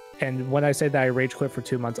 And when I say that I rage quit for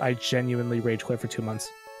 2 months, I genuinely rage quit for 2 months.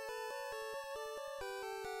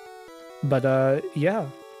 But yeah,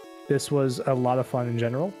 this was a lot of fun in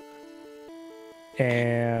general.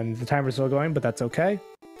 And the timer's still going, but that's okay.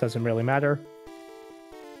 Doesn't really matter.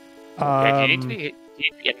 Yeah, do you need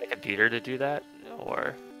to get the computer to do that?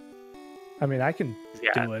 Or... I mean, I can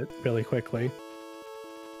do it really quickly.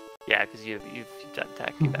 Yeah, because you've done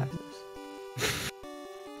tech access.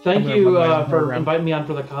 Thank you for inviting me on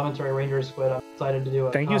for the commentary, Ranger Squid. I'm excited to do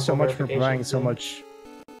it. Thank you so much for providing so much.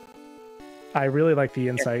 I really like the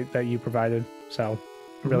insight that you provided, so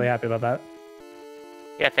I'm really happy about that.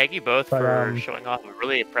 Yeah, thank you both for showing off a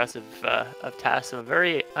really impressive of TAS, a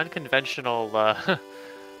very unconventional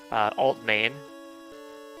alt main,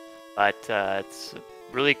 but it's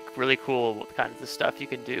really, really cool what kinds of stuff you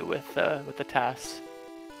can do with the TAS.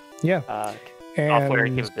 Yeah, software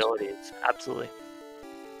and capabilities. Absolutely.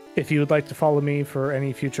 If you would like to follow me for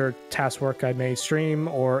any future TAS work I may stream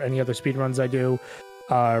or any other speedruns I do,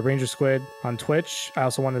 Ranger Squid on Twitch. I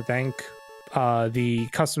also want to thank the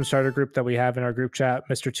custom starter group that we have in our group chat,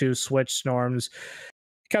 Mr. 2, Switch, Snorms,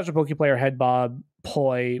 Casual Poke Player, Headbob,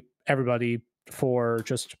 Poi, everybody, for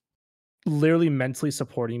just literally mentally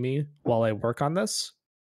supporting me while I work on this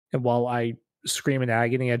and while I scream in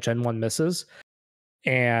agony at Gen 1 misses.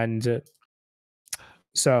 And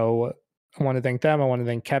so I want to thank them. I want to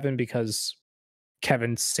thank Kevin because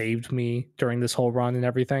Kevin saved me during this whole run and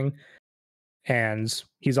everything. And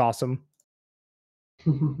he's awesome.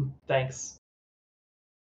 Thanks.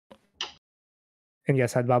 And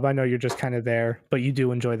yes, Headbob, I know you're just kind of there, but you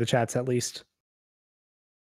do enjoy the chats at least.